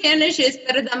his Spanish is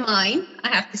better than mine, I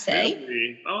have to say.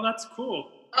 Really? Oh, that's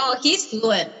cool. Oh, he's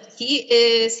fluent.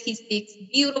 He speaks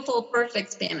beautiful,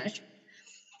 perfect Spanish.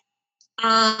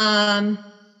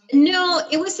 No,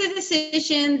 it was a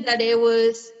decision that it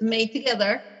was made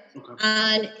together. Okay.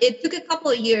 And it took a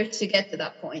couple of years to get to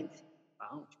that point.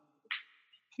 Wow.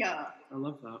 Yeah. I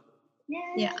love that.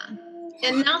 Yeah.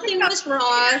 And nothing was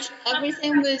rushed.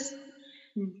 Everything was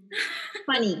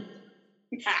funny.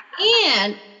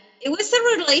 And it was a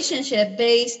relationship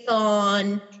based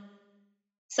on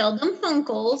seldom phone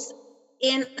calls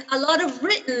and a lot of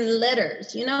written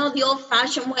letters, the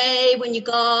old-fashioned way when you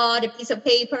got a piece of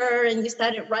paper and you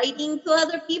started writing to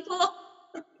other people.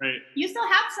 Right. You still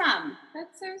have some.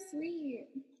 That's so sweet.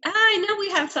 I know we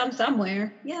have some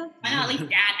somewhere. Yeah. I know, at least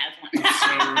Dad has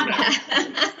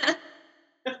one.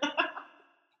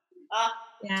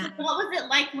 Yeah. What was it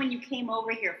like when you came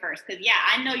over here first? Because,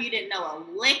 I know you didn't know a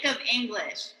lick of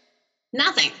English.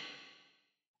 Nothing.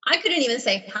 I couldn't even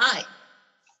say hi.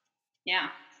 Yeah.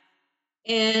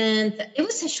 And it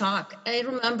was a shock. I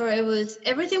remember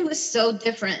everything was so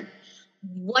different.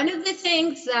 One of the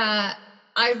things that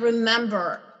I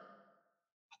remember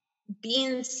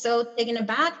being so taken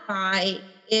aback by,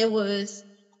 there were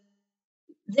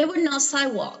no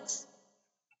sidewalks.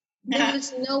 There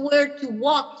was nowhere to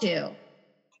walk to.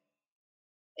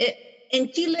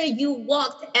 In Chile, you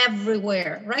walked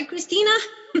everywhere, right, Christina?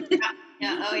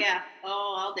 Yeah. Oh, yeah.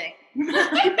 Oh, all day.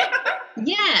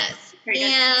 Yes. Very good.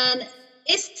 And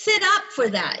it's set up for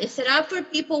that. It's set up for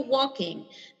people walking.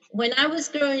 When I was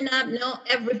growing up, not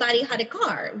everybody had a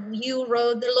car. You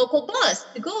rode the local bus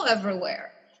to go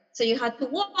everywhere. So you had to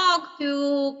walk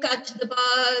to catch the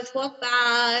bus, walk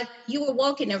back. You were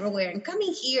walking everywhere. And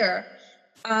coming here,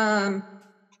 that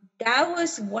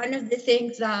was one of the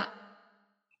things that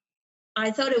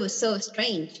I thought it was so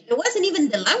strange. It wasn't even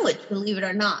the language, believe it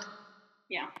or not.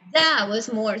 Yeah. That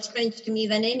was more strange to me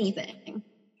than anything.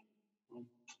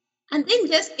 And then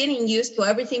just getting used to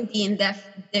everything being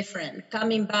different,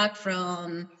 coming back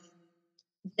from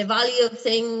the value of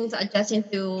things, adjusting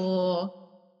to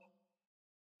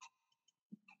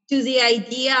the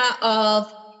idea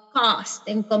of cost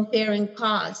and comparing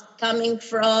cost, coming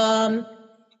from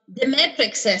the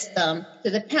metric system to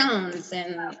the pounds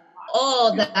and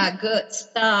all that good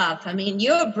stuff. I mean,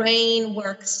 your brain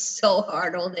works so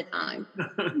hard all the time.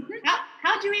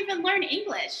 How'd you even learn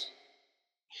English?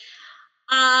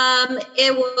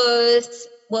 It was,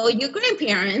 well, your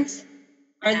grandparents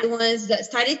are the ones that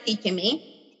started teaching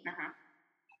me,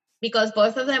 because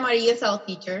both of them are ESL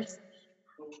teachers.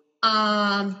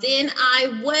 Then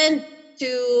I went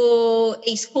to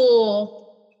a school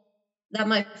that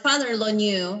my father-in-law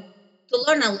knew to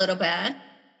learn a little bit.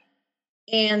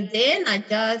 And then I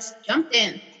just jumped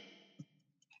in.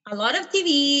 A lot of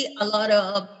TV, a lot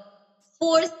of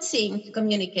forcing to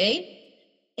communicate.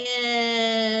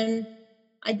 And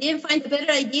I didn't find a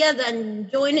better idea than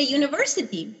join a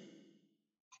university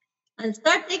and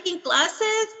start taking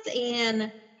classes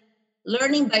and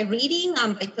learning by reading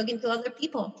and by talking to other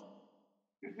people.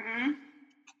 Mm-hmm.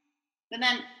 And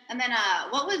then,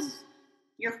 what was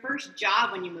your first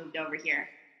job when you moved over here?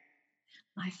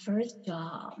 My first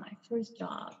job.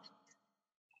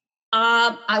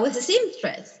 I was a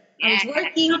seamstress. I was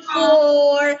working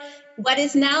for what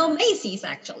is now Macy's,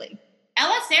 actually.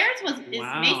 Ella Sayers is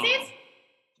Macy's?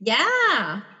 Yeah.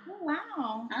 Oh,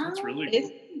 wow. That's really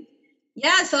cool.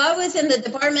 Yeah, so I was in the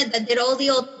department that did all the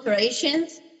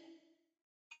alterations.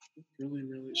 Really,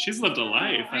 really. She's lived a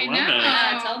life. I love know. it.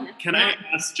 Yeah, tell me. Can I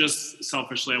ask, just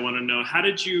selfishly, I want to know, how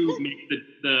did you make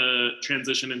the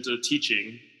transition into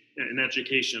teaching and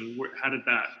education? How did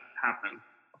that happen?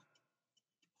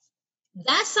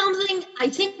 That's something I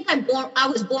think I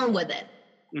was born with it.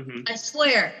 Mm-hmm. I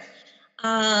swear.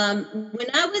 When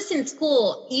I was in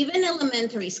school, even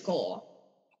elementary school,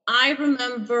 I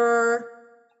remember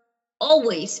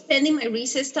always spending my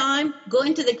recess time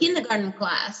going to the kindergarten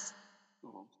class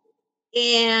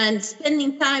and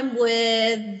spending time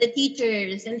with the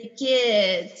teachers and the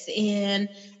kids. And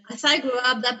as I grew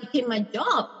up, that became my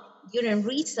job during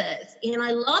recess. And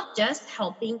I loved just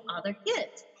helping other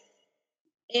kids.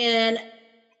 And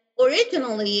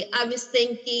originally, I was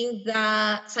thinking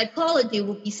that psychology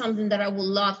would be something that I would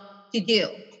love to do.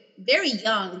 Very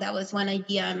young, that was one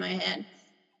idea in my head.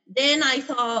 Then I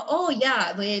thought, oh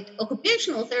yeah, with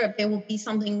occupational therapy would be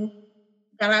something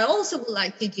that I also would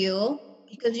like to do,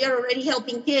 because you're already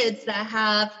helping kids that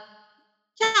have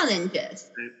challenges.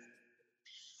 Right.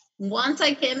 Once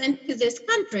I came into this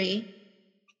country,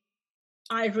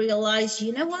 I realized,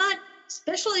 you know what?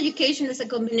 Special education is a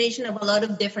combination of a lot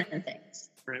of different things.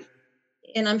 Right.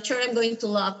 And I'm sure I'm going to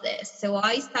love this. So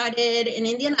I started in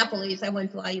Indianapolis. I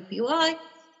went to IUPUI.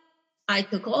 I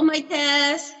took all my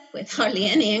tests with hardly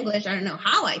any English. I don't know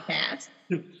how I passed.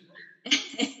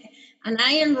 And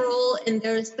I enrolled in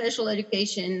their special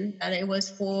education that it was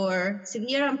for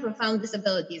severe and profound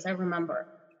disabilities, I remember.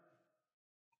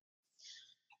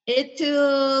 It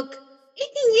took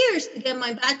 18 years to get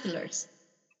my bachelor's.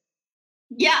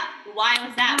 Yeah. Why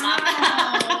was that,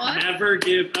 Mom? Never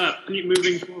give up. Keep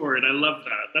moving forward. I love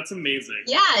that. That's amazing.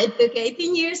 Yeah, it took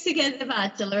 18 years to get the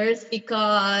bachelor's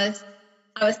because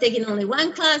I was taking only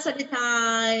one class at a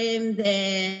time.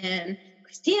 Then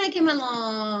Christina came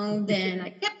along. Then I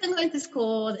kept on going to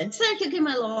school. Then Sergio came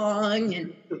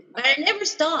along. But I never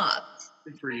stopped.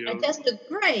 Good for you. I just took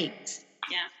breaks.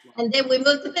 Yeah. And then we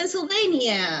moved to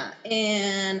Pennsylvania,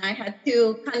 and I had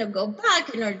to kind of go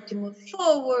back in order to move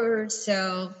forward.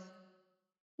 So,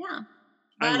 yeah.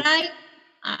 But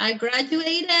I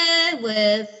graduated I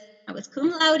was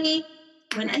cum laude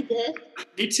when I did.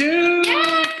 Me too.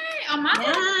 Yay! Oh, my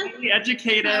Yeah. Be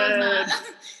educated. I was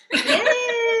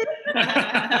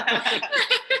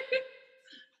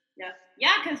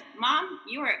Yeah, because Mom,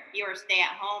 you were a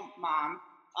stay-at-home mom,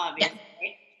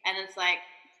 obviously, and it's like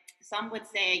some would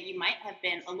say you might have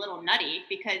been a little nutty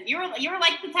because you were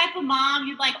like the type of mom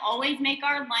you'd like always make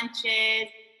our lunches.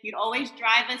 You'd always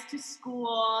drive us to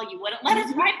school. You wouldn't let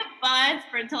us ride the bus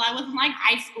until I was in like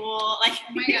high school. Like,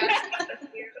 Oh my gosh.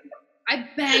 I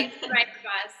begged to ride the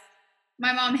bus.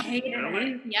 My mom hated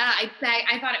Really? it. Yeah, I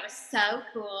thought it was so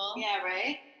cool. Yeah,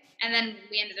 right? And then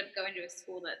we ended up going to a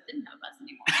school that didn't have a bus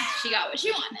anymore. She got what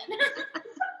she wanted.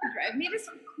 Drive me to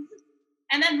school.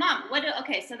 And then, Mom,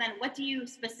 so then what do you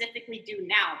specifically do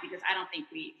now? Because I don't think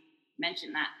we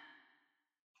mentioned that.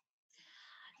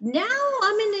 Now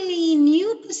I'm in a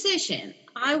new position.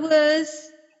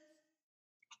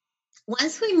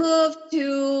 Once we moved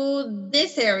to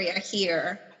this area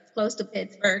here, close to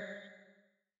Pittsburgh,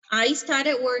 I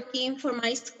started working for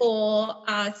my school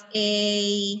as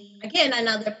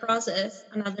another process,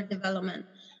 another development.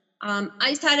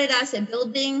 I started as a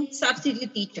building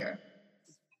substitute teacher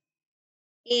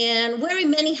and wearing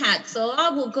many hats. So I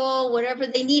will go wherever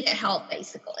they needed help,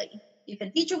 basically. If a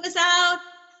teacher was out,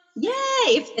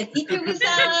 yay. If the teacher was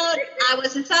out, I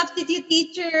was a substitute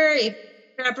teacher. If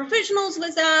paraprofessionals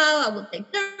was out, I would take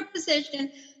their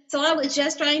position. So I was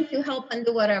just trying to help and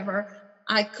do whatever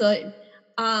I could.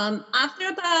 After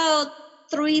about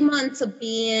 3 months of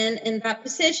being in that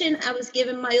position, I was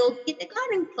given my old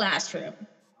kindergarten classroom.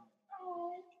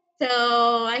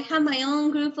 So I had my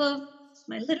own group of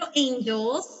my little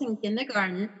angels in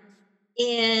kindergarten,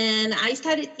 and I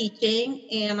started teaching,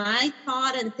 and I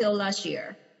taught until last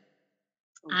year.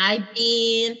 I've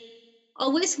been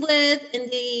always in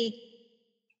the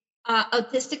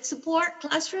autistic support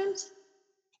classrooms.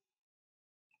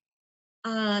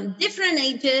 Different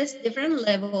ages, different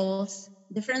levels,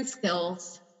 different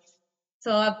skills.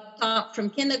 So I've taught from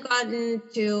kindergarten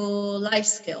to life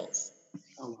skills,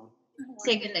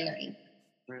 secondary.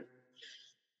 Right.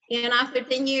 And after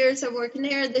 10 years of working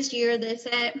there, this year they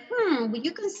said, would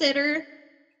you consider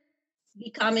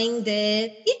becoming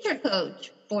the teacher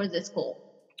coach for the school?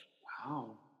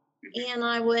 Wow. And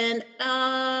I went,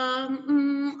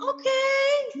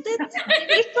 okay, that's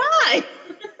maybe fine.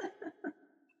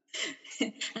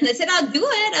 And I said, I'll do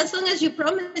it as long as you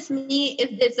promise me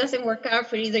if this doesn't work out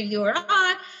for either you or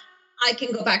I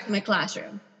can go back to my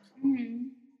classroom. Mm-hmm.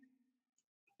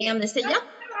 And they said, yep,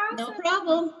 no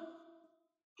problem.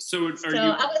 So are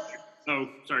you? Oh,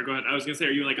 sorry. Go ahead. I was gonna say,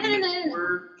 are you like a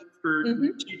mentor for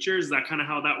teachers? Is that kind of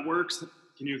how that works?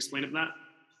 Can you explain it that?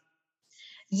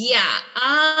 Yeah.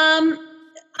 I'm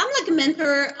like a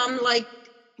mentor. I'm like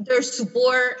their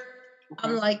support. Okay.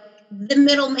 I'm like the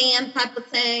middleman type of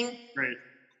thing. Right.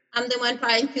 I'm the one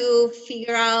trying to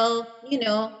figure out,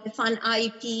 define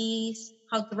IEPs,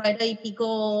 how to write IEP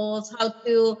goals, how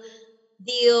to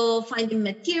finding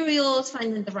materials,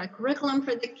 finding the right curriculum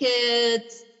for the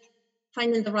kids,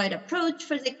 finding the right approach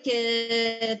for the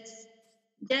kids,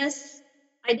 just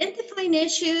identifying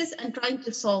issues and trying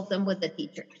to solve them with the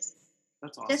teachers.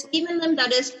 That's awesome. Just giving them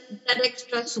that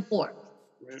extra support,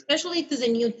 right. Especially to the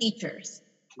new teachers.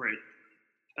 Right.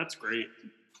 That's great.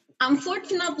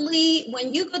 Unfortunately,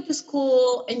 when you go to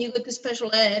school and you go to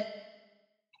special ed,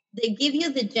 they give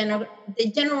you the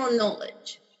general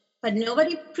knowledge, but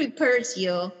nobody prepares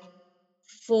you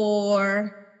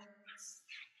for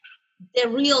the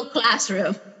real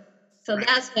classroom. So right.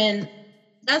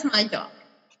 That's my job.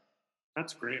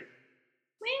 That's great.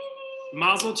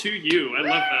 Mazel to you. I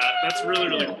love that. That's really,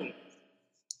 really cool.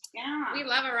 Yeah. We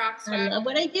love a rock star. I love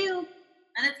what I do.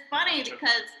 And it's funny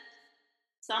because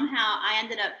somehow I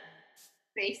ended up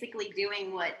basically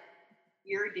doing what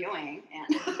you're doing. And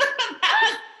that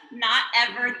was not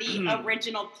ever the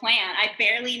original plan. I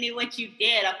barely knew what you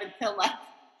did up until like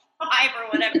 5 or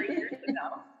whatever years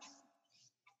ago.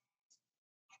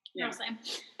 Yeah. No, same.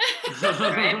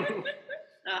 Right?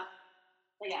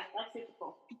 But yeah, that's super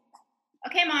cool.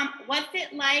 Okay, Mom, what's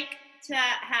it like to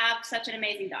have such an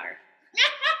amazing daughter?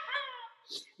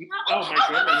 Oh my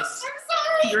goodness. I'm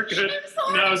sorry. You're good.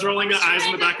 I'm No, I was rolling the eyes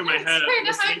in the back of my head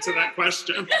listening to that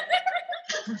question.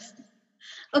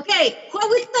 Okay, what are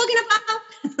we talking about?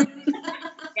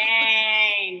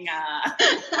 Dang.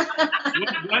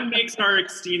 What makes our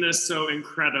Xtina so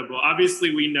incredible?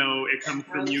 Obviously, we know it comes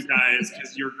from you guys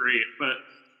because you're great, but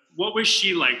what was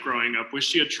she like growing up? Was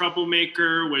she a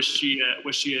troublemaker? Was she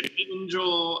an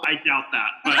angel? I doubt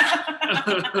that,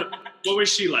 but what was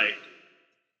she like?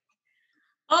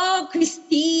 Oh,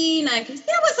 Christina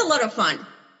was a lot of fun.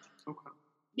 Okay.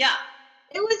 Yeah,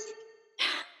 it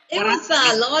was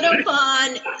a lot of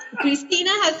fun. Christina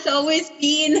has always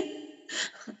been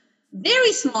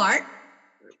very smart.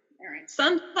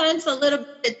 Sometimes a little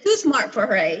bit too smart for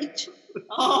her age.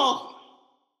 Oh,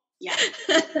 yeah.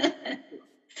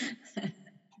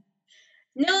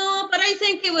 No, but I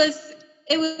think it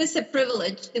was a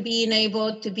privilege to being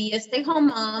able to be a stay-home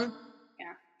mom.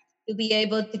 Yeah. To be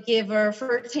able to give her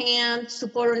firsthand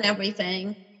support on everything.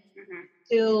 Mm-hmm.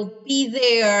 To be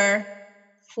there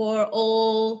for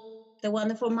all the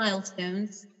wonderful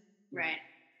milestones. Right.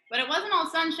 But it wasn't all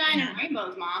sunshine and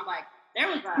rainbows, Mom. Like, there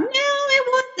was No,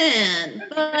 it wasn't.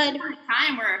 But a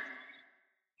time where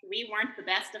we weren't the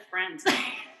best of friends. Oh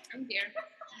dear.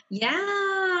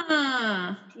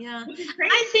 yeah. Which is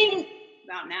crazy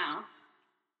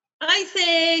I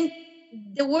think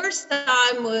the worst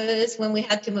time was when we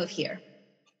had to move here.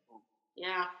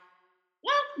 Yeah.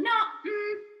 Well, no.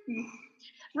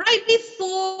 Right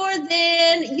before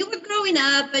then, you were growing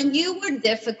up and you were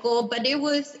difficult, but it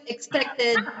was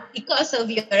expected because of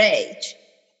your age.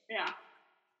 Yeah.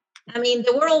 I mean,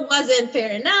 the world wasn't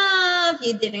fair enough.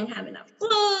 You didn't have enough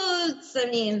clothes. I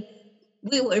mean,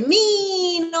 we were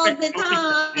mean all the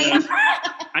time.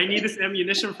 I need this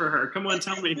ammunition for her. Come on,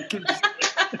 tell me. Typical.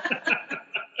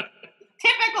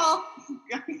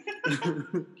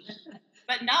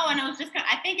 But no, and it was just,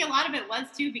 I think a lot of it was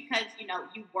too because, you know,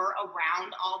 you were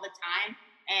around all the time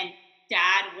and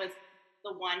Dad was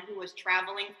the one who was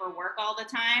traveling for work all the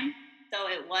time. So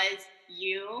it was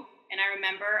you. And I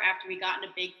remember after we got in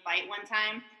a big fight one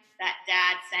time that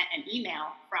Dad sent an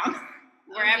email from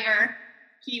wherever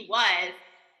he was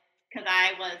because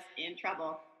I was in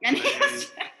trouble. And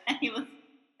he was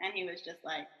just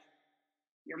like,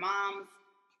 your mom's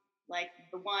like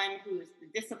the one who's the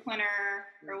discipliner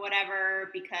or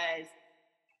whatever, because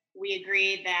we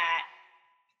agreed that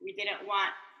we didn't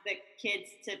want the kids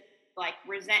to like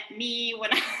resent me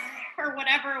when or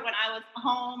whatever when I was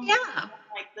home. Yeah.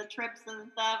 Like the trips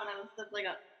and stuff, and it was just like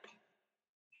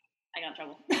I got in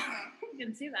trouble. You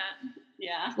can see that.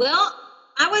 Yeah. Well,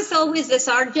 I was always the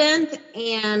sergeant,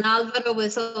 and Alvaro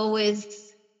was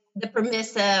always the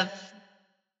permissive,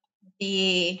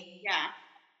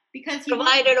 because he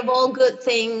provider of all good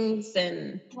things,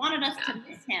 and wanted us to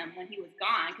miss him when he was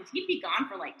gone, because he'd be gone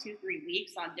for like 2-3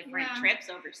 weeks on different trips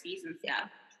overseas and stuff.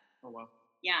 Oh wow.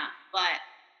 Yeah, but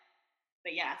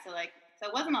yeah, so it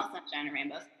wasn't all sunshine and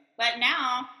rainbows. But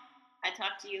now I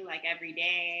talk to you like every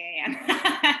day, and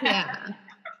yeah.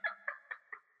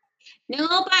 No,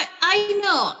 but I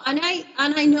know, and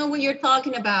I know what you're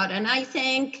talking about, and I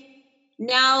think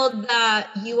now that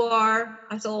you are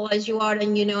as old as you are,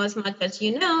 and you know as much as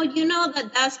you know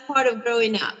that that's part of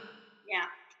growing up. Yeah.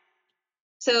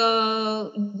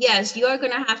 So yes, you are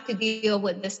gonna have to deal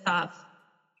with this stuff.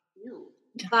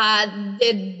 But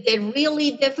the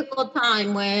really difficult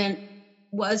time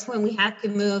was when we had to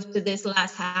move to this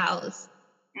last house,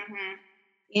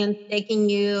 and taking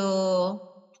you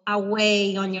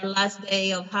away on your last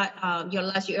day of your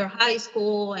last year of high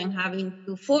school, and having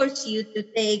to force you to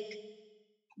take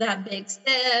that big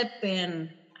step. And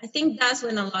I think that's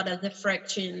when a lot of the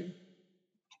friction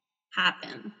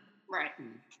happened. Right.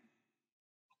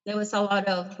 There was a lot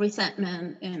of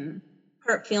resentment and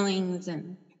hurt feelings,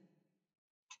 and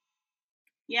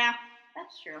yeah,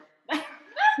 that's true.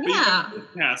 yeah,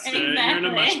 past it. You're in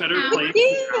a much better place.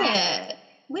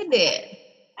 We did.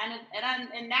 And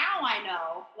now I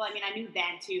know. Well, I mean, I knew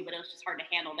then too, but it was just hard to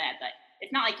handle that. But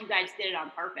it's not like you guys did it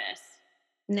on purpose.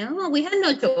 No, we had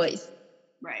no choice.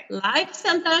 Right. Life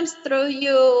sometimes throw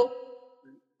you,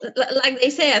 like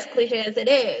they say, as cliche as it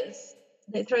is,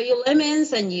 they throw you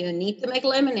lemons, and you need to make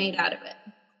lemonade out of it.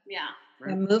 Yeah.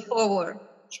 Right. And move forward.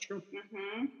 It's true.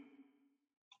 Mm-hmm.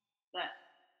 But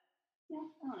yeah,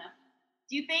 I don't know.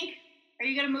 Do you think, are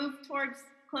you going to move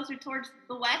closer towards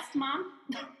the West, Mom?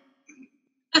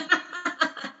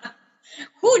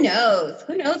 Who knows?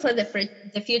 Who knows what the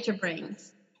future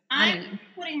brings? I'm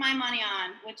putting my money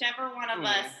on whichever one of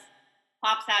us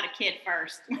pops out a kid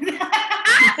first.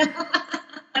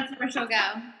 That's where she'll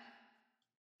go.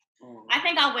 I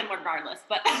think I'll win regardless,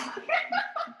 but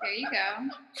there you go.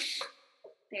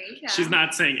 There you go. She's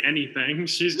not saying anything.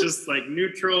 She's just like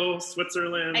neutral,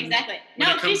 Switzerland. Exactly.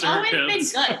 No, she's always been good.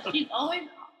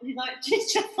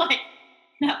 She's just like,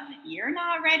 no, you're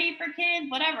not ready for kids,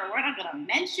 whatever. We're not going to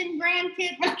mention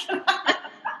grandkids.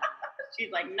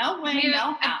 She's like, no way,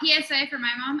 no. A PSA for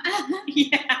my mom.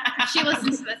 Yeah. She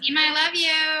listens to this. Ema, I love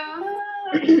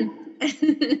you.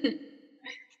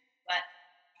 But,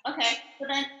 okay. So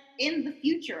then in the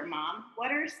future, Mom, what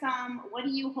do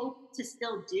you hope to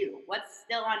still do? What's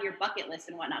still on your bucket list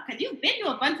and whatnot? Because you've been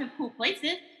to a bunch of cool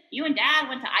places. You and Dad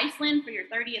went to Iceland for your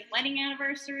 30th wedding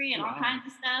anniversary and all kinds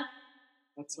of stuff.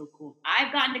 That's so cool.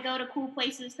 I've gotten to go to cool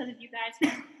places because of you guys.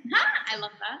 I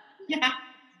love that. Yeah.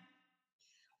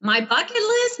 My bucket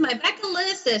list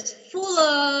is full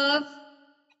of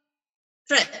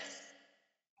trips.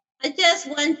 I just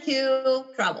want to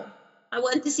travel. I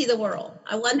want to see the world.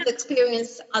 I want to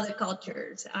experience other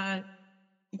cultures.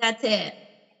 That's it.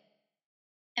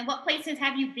 And what places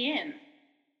have you been?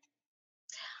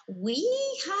 We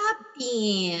have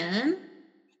been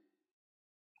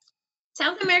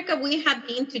South America, we have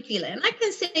been to Chile. And I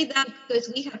can say that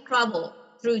because we have traveled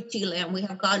through Chile and we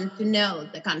have gotten to know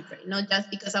the country, not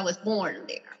just because I was born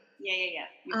there.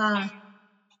 Yeah.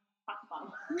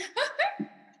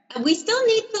 We still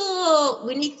need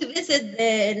to visit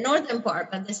the northern part,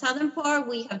 but the southern part,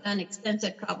 we have done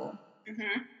extensive travel.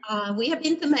 Mm-hmm. We have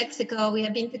been to Mexico, we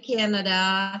have been to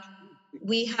Canada,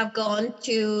 we have gone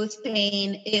to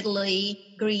Spain,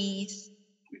 Italy, Greece,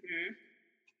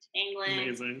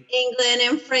 England. England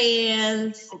and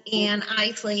France and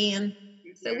Iceland.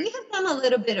 So we have done a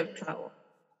little bit of travel.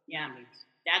 Yeah,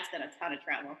 Dad's done a ton of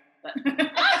travel, but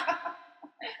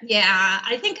yeah,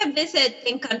 I think I visited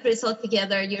 10 countries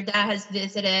altogether. Your dad has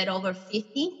visited over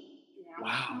 50.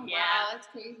 Wow. Wow, that's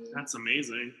crazy. That's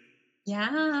amazing.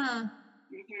 Yeah.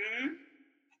 Mm-hmm.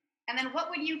 And then what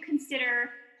would you consider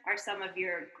are some of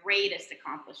your greatest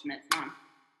accomplishments, Mom?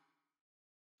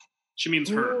 She means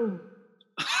her. Ooh.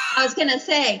 I was going to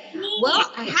say,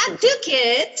 well, I had 2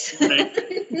 kids,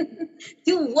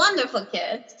 2 wonderful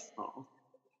kids. Oh.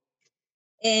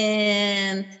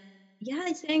 And yeah,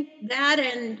 I think that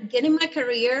and getting my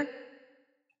career.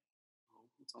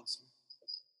 That's awesome.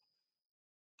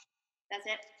 That's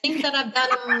it? Things that I've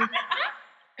done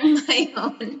on my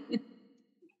own.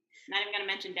 Not even going to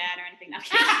mention Dad or anything. No.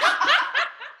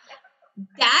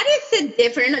 That is a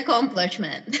different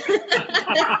accomplishment.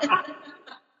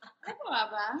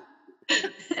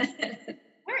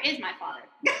 Where is my father?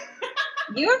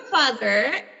 Your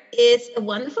father is a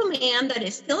wonderful man that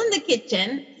is still in the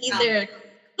kitchen, either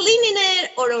cleaning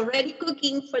it or already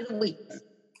cooking for the week.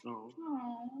 Oh.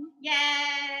 Yay!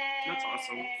 That's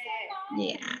awesome.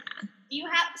 Yeah. Do you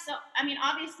have, so, I mean,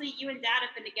 obviously you and Dad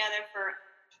have been together for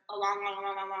a long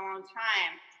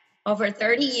time. Over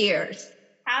 30 years.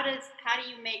 How do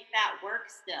you make that work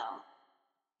still?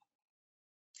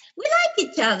 We like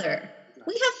each other.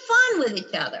 We have fun with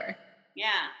each other.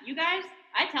 Yeah, you guys,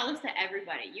 I tell this to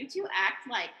everybody. You two act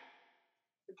like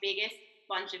the biggest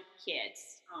bunch of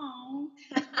kids. Oh.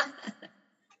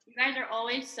 You guys are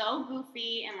always so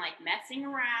goofy and like messing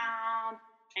around,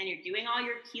 and you're doing all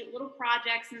your cute little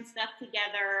projects and stuff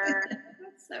together.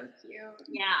 That's so cute.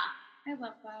 Yeah. I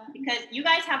love that. Because you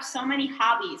guys have so many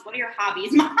hobbies. What are your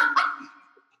hobbies, Mom?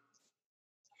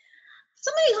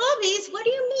 So many hobbies? What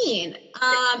do you mean?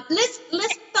 Let's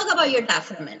talk about your dad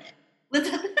for a minute.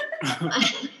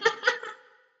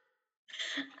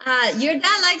 Your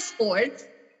dad likes sports,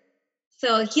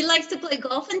 so he likes to play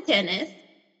golf and tennis.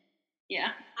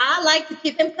 Yeah. I like to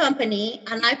keep him company,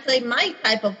 and I play my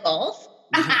type of golf.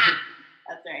 That's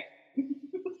right.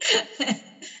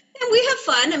 And we have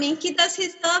fun. I mean, he does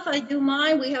his stuff, I do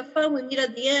mine. We have fun. We meet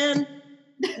at the end.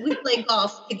 We play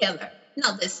golf together.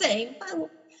 Not the same,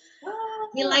 but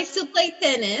he likes to play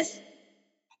tennis.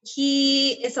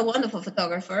 He is a wonderful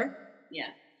photographer.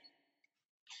 Yeah.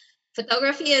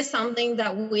 Photography is something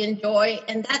that we enjoy,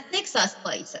 and that takes us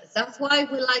places. That's why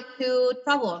we like to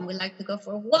travel, and we like to go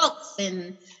for walks,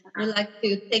 and we like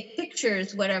to take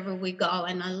pictures wherever we go.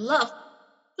 And I love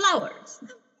flowers.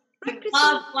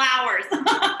 Love flowers.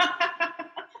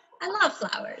 I love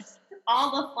flowers. All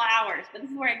the flowers, but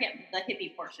this is where I get the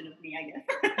hippie portion of me, I guess.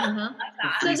 Uh-huh.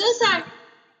 So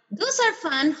those are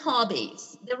fun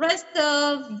hobbies. The rest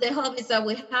of the hobbies that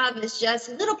we have is just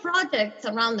little projects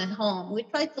around the home. We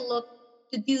try to look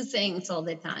to do things all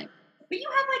the time. But you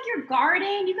have like your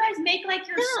garden. You guys make like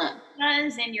your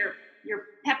salsas and your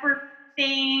pepper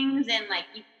things, and like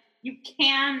you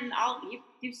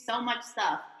do so much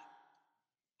stuff.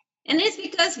 And it's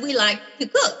because we like to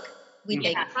cook. We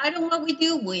take pride in what we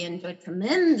do. We enjoy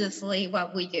tremendously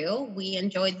what we do. We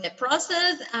enjoy the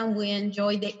process, and we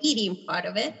enjoy the eating part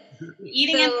of it.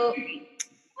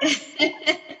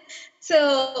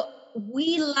 So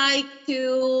we like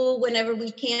to, whenever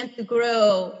we can, to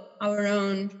grow our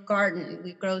own garden.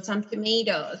 We grow some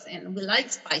tomatoes, and we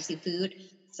like spicy food.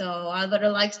 So Alvaro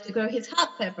likes to grow his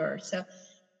hot pepper. So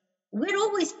we're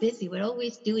always busy. We're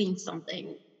always doing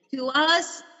something. To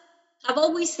us, I've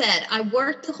always said, I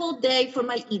work the whole day for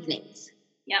my evenings.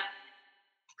 Yep.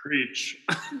 Preach.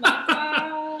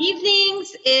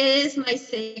 Evenings is my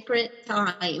sacred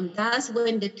time. That's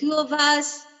when the two of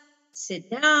us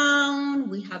sit down,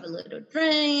 we have a little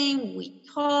drink, we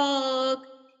talk,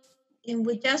 and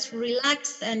we just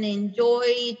relax and enjoy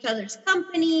each other's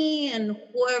company and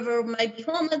whoever might be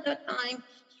home at that time.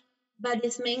 But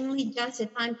it's mainly just a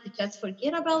time to just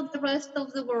forget about the rest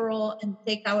of the world and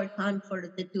take our time for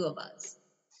the two of us.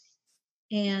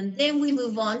 And then we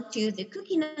move on to the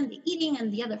cooking and the eating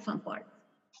and the other fun part.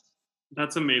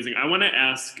 That's amazing. I want to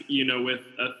ask, with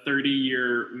a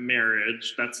 30-year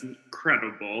marriage, that's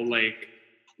incredible. Like,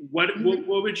 what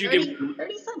would you give?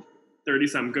 30-some.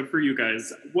 30-some. Good for you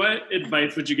guys. What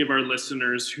advice would you give our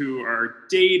listeners who are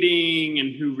dating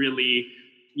and who really,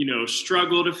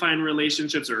 struggle to find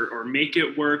relationships or make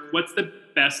it work? What's the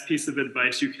best piece of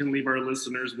advice you can leave our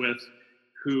listeners with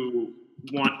who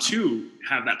want to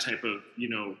have that type of,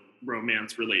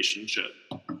 romance relationship?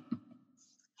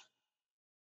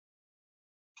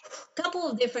 Couple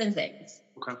of different things.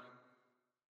 Okay.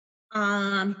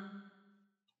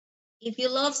 If you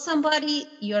love somebody,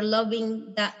 you're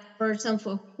loving that person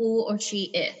for who or she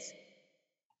is.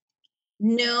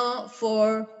 No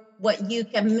for what you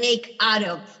can make out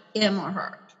of him or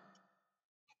her.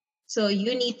 So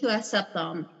you need to accept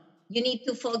them. You need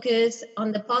to focus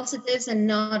on the positives and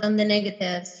not on the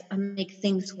negatives and make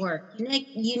things work. You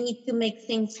need to make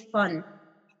things fun.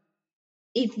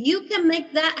 If you can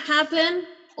make that happen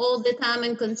all the time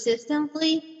and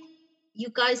consistently, you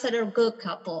guys are a good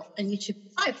couple and you should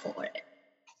fight for it.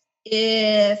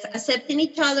 If accepting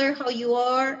each other how you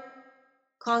are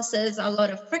causes a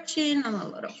lot of friction and a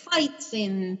lot of fights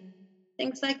and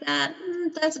things like that,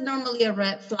 that's normally a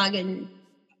red flag, and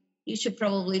you should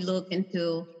probably look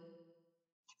into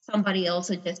somebody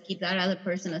else or just keep that other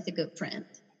person as a good friend.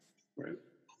 Right.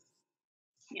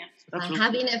 Yeah.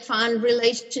 Having a fun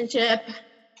relationship,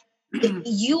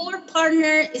 your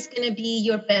partner is going to be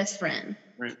your best friend.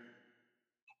 Right.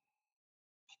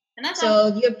 And that's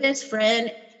so your best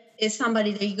friend is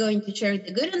somebody that you're going to share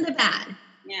the good and the bad.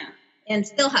 Yeah. And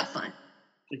still have fun.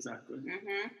 Exactly.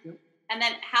 Mm-hmm. Yep. And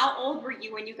then how old were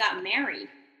you when you got married?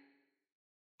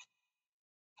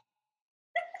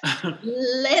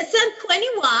 Less than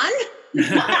 21.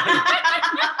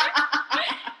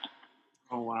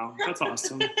 Oh, wow. That's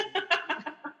awesome.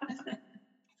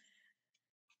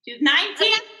 She was 19?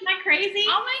 Isn't that crazy?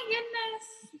 Oh my goodness.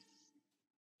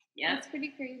 Yeah. That's pretty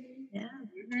crazy. Yeah.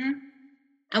 Mm-hmm.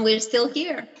 And we're still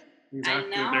here.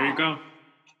 Exactly. I know. There you go.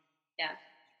 Yeah.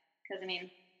 Because,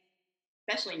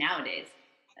 especially nowadays,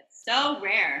 that's so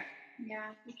rare.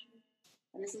 Yeah, for sure.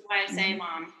 And this is why I say,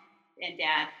 Mom and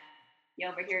Dad, you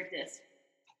over here just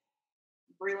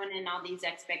ruining all these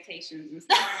expectations and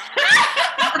stuff.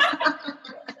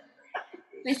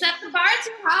 They set the bar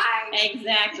too high.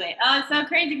 Exactly. Oh, it's so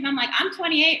crazy because I'm like, I'm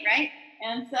 28, right?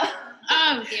 And so,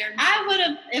 Oh dear. I would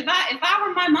have, if I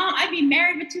were my mom, I'd be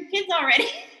married with 2 kids already.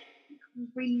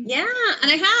 Yeah,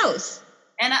 and a house.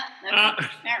 And all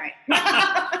right.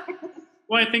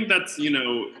 Well, I think that's,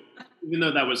 even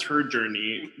though that was her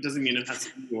journey, doesn't mean it has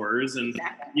to be yours. And,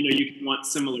 you can want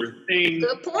similar things.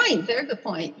 Good point. Very good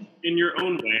point. In your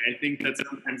own way. I think that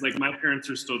sometimes, like, my parents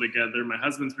are still together, my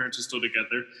husband's parents are still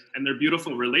together, and they're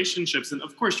beautiful relationships. And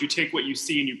of course, you take what you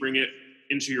see and you bring it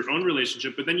into your own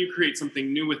relationship, but then you create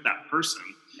something new with that person.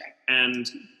 Right. And,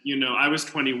 I was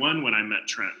 21 when I met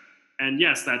Trent. And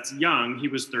yes, that's young. He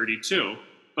was 32.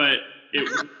 But it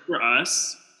worked for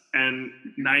us. And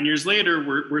 9 years later,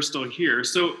 we're still here.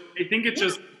 So I think it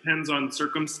just depends on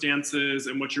circumstances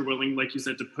and what you're willing, like you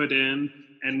said, to put in.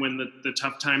 And when the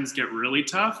tough times get really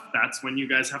tough, that's when you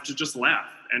guys have to just laugh.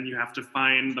 And you have to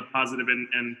find the positive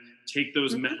and take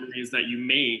those memories that you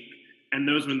make. And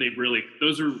those are when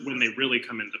they really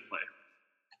come into play.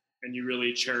 And you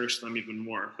really cherish them even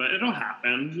more. But it'll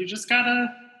happen. You just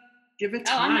gotta give it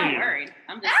time. Oh, I'm not worried.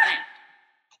 I'm just saying.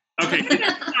 Okay,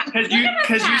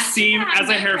 because you seem, as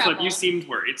a hair flip, you seemed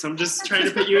worried, so I'm just trying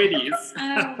to put you at ease.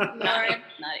 Oh, Lord.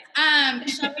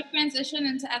 Nice. Shall we transition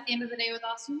into At the End of the Day with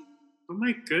Austin? Oh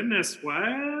my goodness,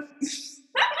 what? Is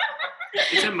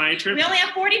it my turn? We only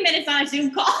have 40 minutes on a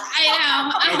Zoom call.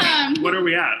 I know. What are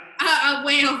we at?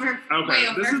 Way over. Okay, Way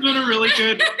over. this has been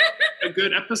a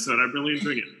good episode. I'm really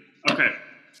enjoying it. Okay,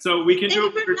 so we can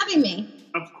Thank you for having me.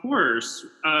 Of course.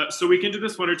 So we can do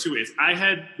this one or two ways. I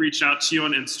had reached out to you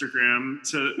on Instagram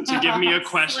to give me a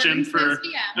question for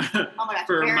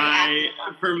my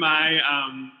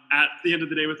At the End of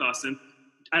the Day with Austin.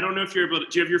 I don't know if you're able to.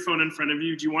 Do you have your phone in front of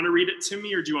you? Do you want to read it to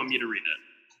me, or do you want me to read it?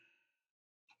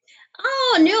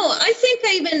 Oh no, I think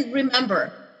I even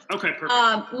remember. Okay, perfect.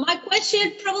 My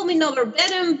question, probably not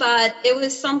verbatim, but it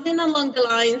was something along the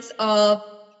lines of,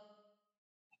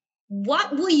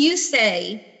 what will you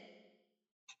say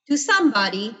to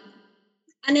somebody,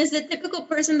 and it's the typical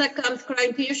person that comes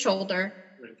crying to your shoulder,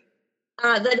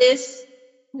 that is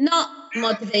not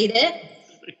motivated,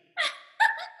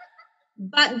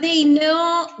 but they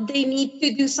know they need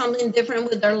to do something different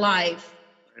with their life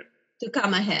to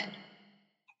come ahead.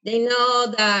 They know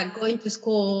that going to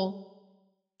school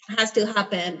has to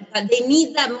happen, but they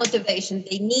need that motivation.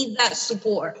 They need that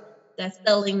support. That's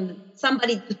telling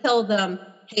somebody to tell them,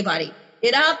 hey, buddy,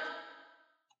 get up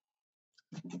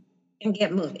and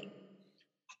get moving.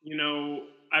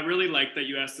 I really like that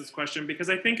you asked this question because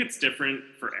I think it's different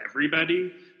for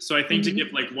everybody. So I think to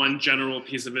give like one general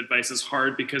piece of advice is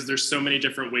hard because there's so many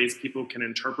different ways people can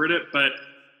interpret it. But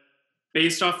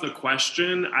based off the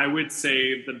question, I would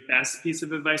say the best piece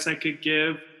of advice I could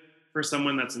give for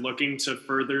someone that's looking to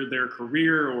further their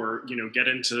career or, get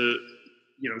into,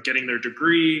 getting their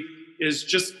degree is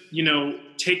just,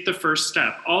 take the first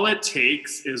step. All it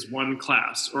takes is one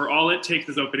class, or all it takes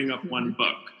is opening up one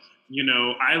book.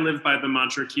 I live by the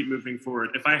mantra, keep moving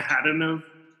forward. If I hadn't have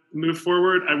moved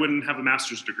forward, I wouldn't have a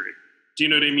master's degree. Do you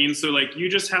know what I mean? So like, you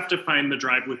just have to find the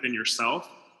drive within yourself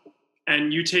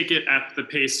and you take it at the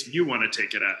pace you want to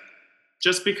take it at.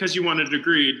 Just because you want a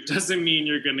degree doesn't mean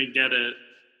you're going to get it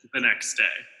the next day,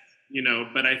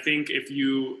 but I think if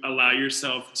you allow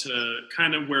yourself to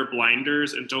kind of wear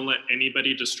blinders and don't let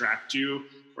anybody distract you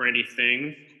or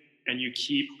anything, and you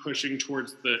keep pushing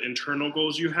towards the internal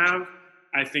goals you have,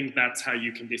 I think that's how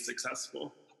you can be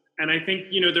successful. And I think,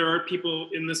 there are people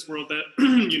in this world that,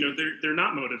 they're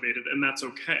not motivated, and that's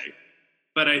okay.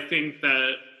 But I think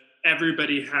that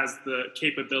everybody has the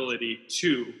capability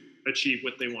to achieve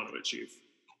what they want to achieve.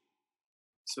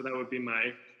 So that would be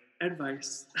my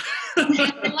advice. I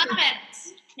love it.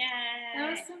 Yeah.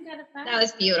 That was some good advice. That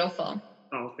was beautiful.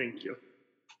 Oh, thank you.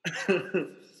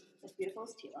 As beautiful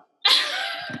as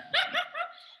Tila.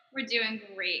 We're doing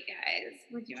great, guys.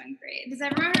 We're doing great. Does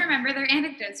everyone remember their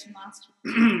anecdotes from last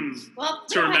week? Well,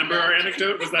 To remember our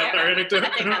anecdote? Was that our anecdote? I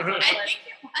think it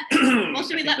was. Well,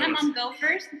 should we let my mom go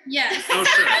first? Yes. Oh,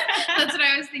 sure. That's what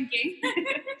I was thinking.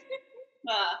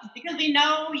 Because we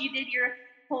know you did your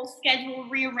whole schedule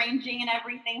rearranging and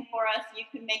everything for us. You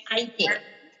can make I did.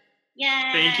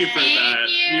 Yeah. Thank you for that. Thank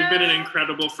you. You've been an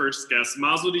incredible first guest.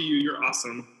 Mazel to you. You're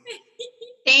awesome.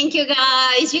 Thank you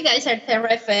guys. You guys are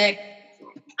terrific.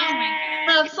 Oh my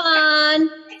Have fun.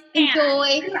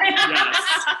 Enjoy.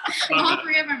 Yes. God. All Love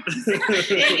three of them.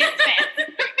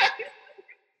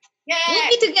 We'll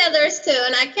be together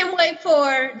soon. I can't wait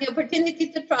for the opportunity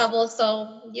to travel.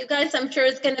 So you guys, I'm sure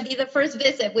it's going to be the first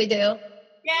visit we do.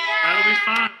 That'll be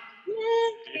fun.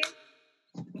 Yay.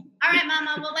 All right,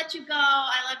 Mama, we'll let you go.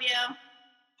 I love you.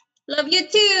 Love you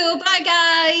too. Bye,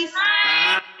 guys.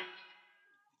 Bye.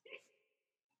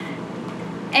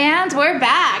 And we're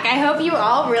back. I hope you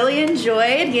all really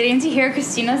enjoyed getting to hear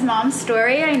Christina's mom's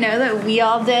story. I know that we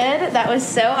all did. That was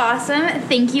so awesome.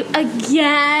 Thank you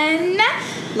again.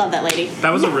 Love that lady.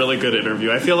 That was a really good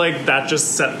interview. I feel like that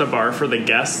just set the bar for the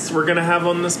guests we're going to have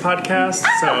on this podcast.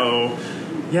 So,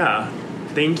 yeah.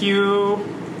 Thank you.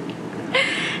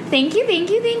 Thank you, thank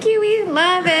you, thank you. We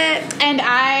love it.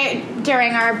 And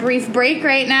during our brief break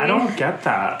right now. I don't get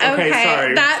that. Okay,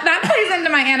 sorry. That plays into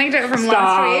my anecdote from Stop.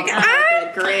 last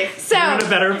week. Great. So, You're in a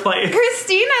better place.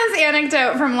 Christina's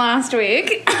anecdote from last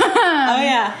week Oh,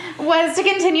 yeah. was to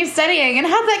continue studying. And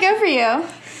how'd that go for you?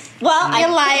 Well, You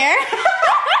liar.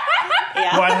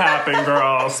 Yeah. What happened,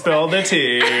 girl? Spill the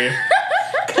tea.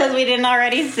 Because we didn't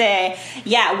already say.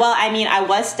 Yeah, well, I mean, I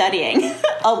was studying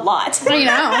a lot. I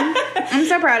know. I'm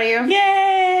so proud of you.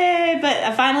 Yay! But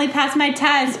I finally passed my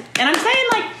test. And I'm saying,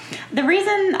 like, the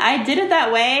reason I did it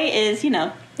that way is,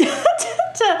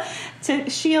 to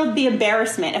shield the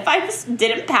embarrassment. If I just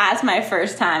didn't pass my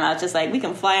first time, I was just like, we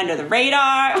can fly under the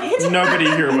radar. Nobody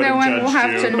here would No one have will have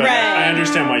judged you, to but know. I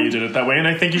understand why you did it that way, and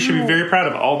I think you should be very proud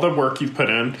of all the work you've put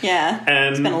in. Yeah, And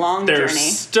it's been a long there's journey.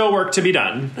 still work to be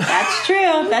done. That's true.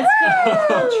 That's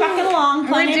true. Trucking along.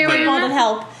 Plenty of doing people to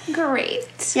help.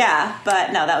 Great. Yeah,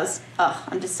 but no, that was,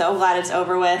 I'm just so glad it's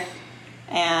over with.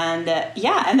 And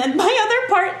and then my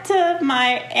other part to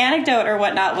my anecdote or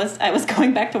whatnot was I was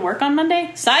going back to work on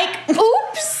Monday. Psych!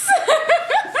 Oops.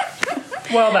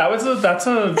 Well, that's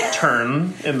a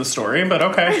turn in the story, but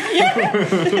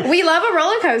okay. We love a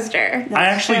roller coaster. I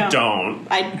actually true. don't.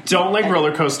 I don't like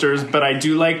roller coasters, but I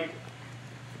do like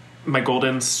my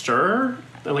golden stir.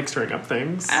 I like stirring up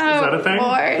things. Is that a thing?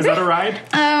 Lord. Is that a ride?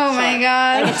 Oh my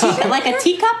god. like a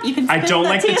teacup? You can I spin don't the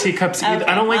like the tea- teacups either.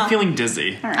 Okay, I don't like well. feeling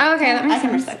dizzy. Okay, that makes I can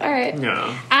sense. respect All right.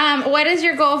 Yeah. What is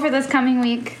your goal for this coming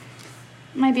week,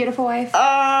 my beautiful wife?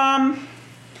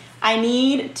 I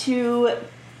need to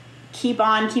keep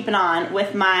on keeping on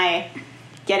with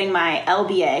getting my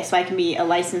LBA so I can be a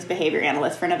licensed behavior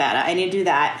analyst for Nevada. I need to do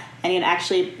that. I need to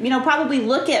actually, probably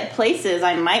look at places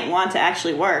I might want to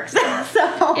actually work. So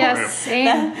Yes, same.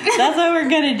 that's what we're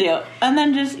going to do. And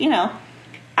then just,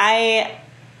 I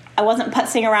wasn't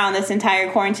putzing around this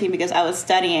entire quarantine because I was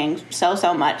studying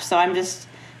so much. So I'm just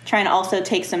trying to also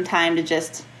take some time to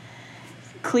just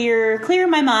clear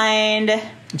my mind.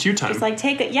 It's you time. Just like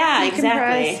take it. Yeah, Decompress,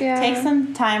 exactly. yeah. Take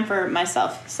some time for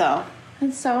myself. So,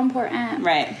 It's so important.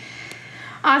 right.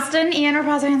 Austin, Ian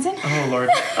Rapazo Hansen. Oh, Lord.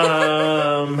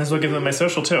 Might as well give them my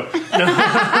social, too. No,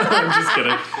 I'm just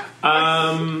kidding.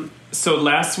 So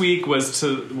last week was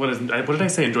what did I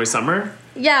say? Enjoy summer?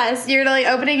 Yes, you're like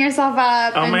opening yourself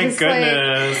up. Oh and my just,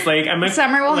 goodness! Like I'm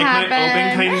summer will happen.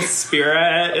 My open kind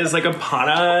spirit is like upon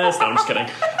us. No, I'm just kidding.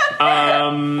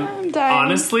 I'm dying.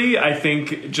 Honestly, I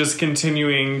think just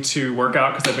continuing to work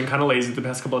out because I've been kind of lazy the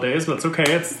past couple of days, but it's okay.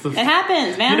 It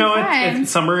happens, man. You know,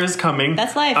 summer is coming.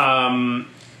 That's life.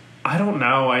 I don't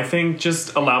know. I think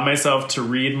just allow myself to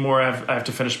read more. I have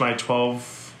to finish my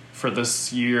 12 for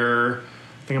this year.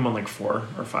 I think I'm on like 4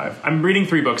 or 5. I'm reading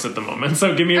 3 books at the moment,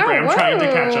 so give me a break. I'm trying to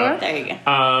catch up. There you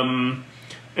go.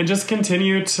 And just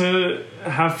continue to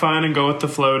have fun and go with the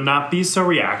flow, not be so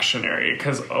reactionary,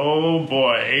 because, oh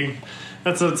boy,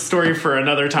 that's a story for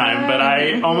another time, but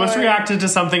I almost reacted to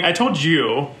something. I told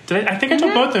you. I think I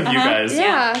told both of you guys.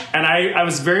 Yeah. And I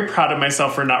was very proud of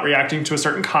myself for not reacting to a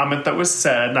certain comment that was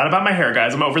said. Not about my hair,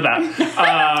 guys. I'm over that.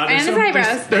 And his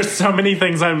eyebrows. There's so many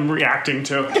things I'm reacting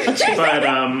to.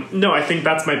 But, no, I think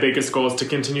that's my biggest goal is to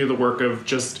continue the work of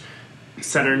just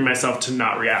centering myself to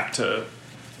not react to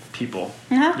people.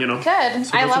 You know? Good.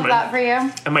 So I love that for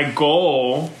you. And my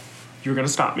goal... You were going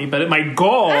to stop me, but my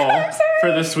goal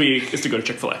for this week is to go to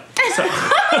Chick-fil-A. So.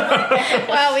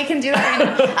 Well, we can do that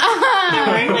right now. They're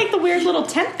wearing like the weird little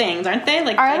tent things, aren't they?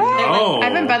 Like, Are they? Oh. I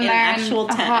haven't been an there actual in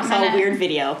a tent. hot I saw a minute. weird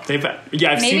video. I've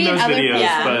Maybe seen those other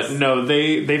videos, places. but no,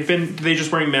 they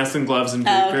just wearing masks and gloves and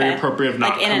very appropriate of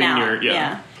not like in coming and out. near.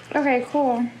 Yeah. Okay,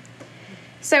 cool.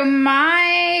 So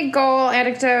my goal,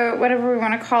 anecdote, whatever we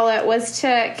want to call it, was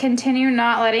to continue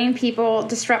not letting people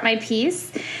disrupt my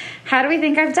peace. How do we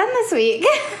think I've done this week?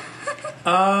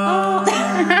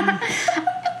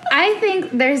 I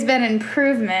think there's been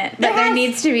improvement, but there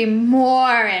needs to be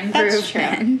more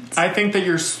improvement. I think that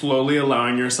you're slowly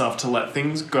allowing yourself to let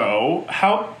things go.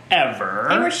 However,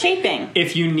 They were shaping.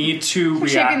 if you need to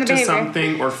shaping the react to behavior.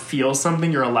 something or feel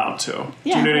something, you're allowed to.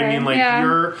 Yeah. Do you know what I Okay. mean? Like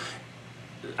Yeah.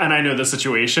 and I know the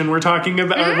situation we're talking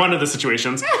about, or one of the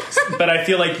situations, but I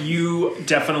feel like you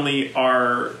definitely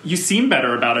you seem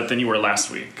better about it than you were last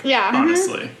week. Yeah.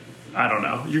 Honestly. I don't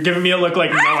know. You're giving me a look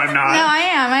like, no, I'm not. No, I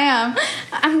am.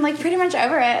 I'm like pretty much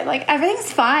over it. Like everything's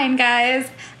fine, guys.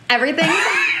 Everything's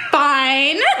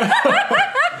fine.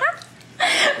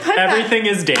 Everything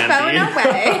is dandy. Phone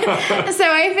away. So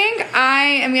I think I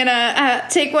am gonna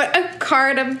take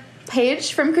a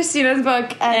page from Christina's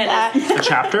book and A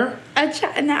chapter?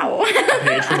 no. A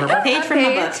page from her book? Page from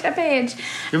her book. A page.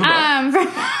 You have a book?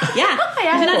 Yeah.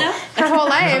 Yeah. Did you not know? Her whole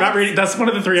life. I'm not reading. That's one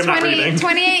of the 3 I'm not reading.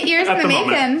 28 years in At the the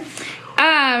moment. making.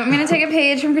 I'm going to take a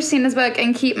page from Christina's book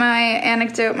and keep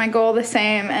my goal the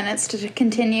same, and it's to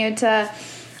continue to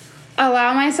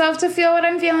allow myself to feel what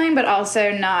I'm feeling, but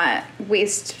also not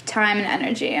waste time and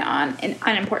energy on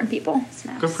unimportant people.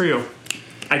 Snaps. Good for you.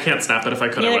 I can't snap it if I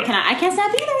could. Neither can I. I can't snap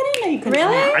either. I didn't know you could.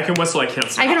 Really? I can whistle. I can't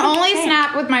snap. I can only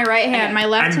snap with my right hand. My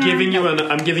left I'm hand.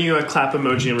 giving you a clap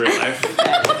emoji in real life.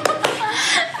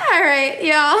 All right,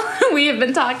 y'all. We have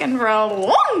been talking for a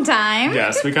long time.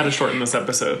 Yes, we got to shorten this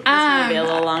episode. It's gonna be a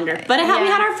little longer, but we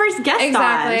had our first guest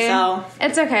Exactly. on, so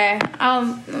It's okay.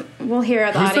 We'll hear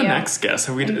the Who's audio. the next guest?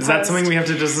 Is post. that something we have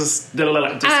to discuss?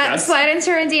 Slide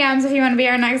into our DMs if you want to be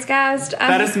our next guest.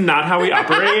 That is not how we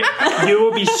operate. You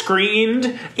will be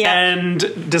screened and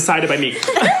decided by me.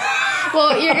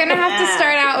 Well, you're going to have to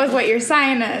start out with what your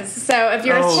sign is. So if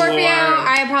you're a Scorpio, Lord.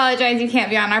 I apologize. You can't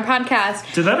be on our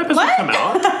podcast. Did that episode come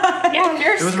out? Yeah,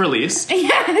 It was released.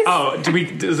 yes. Oh,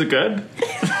 is it good? of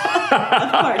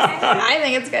course. I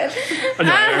think it's good. Oh,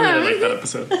 no, I really like that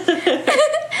episode.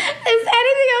 Is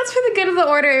anything else for the good of the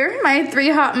order, my 3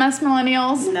 hot mess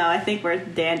millennials? No, I think we're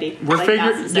dandy. We're Like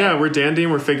figuring. Dawson said. Yeah, we're dandy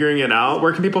and we're figuring it out.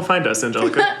 Where can people find us,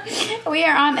 Angelica? We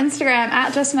are on Instagram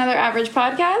at Just Another Average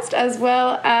Podcast, as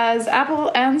well as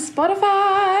Apple and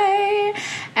Spotify.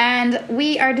 And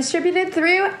we are distributed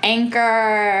through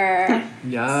Anchor.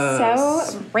 Yes.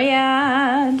 So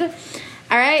rad.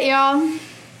 All right, y'all.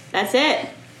 That's it.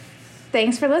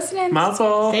 Thanks for listening.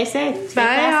 Mazel. Stay safe. Stay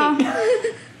Bye, classy.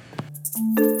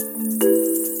 y'all.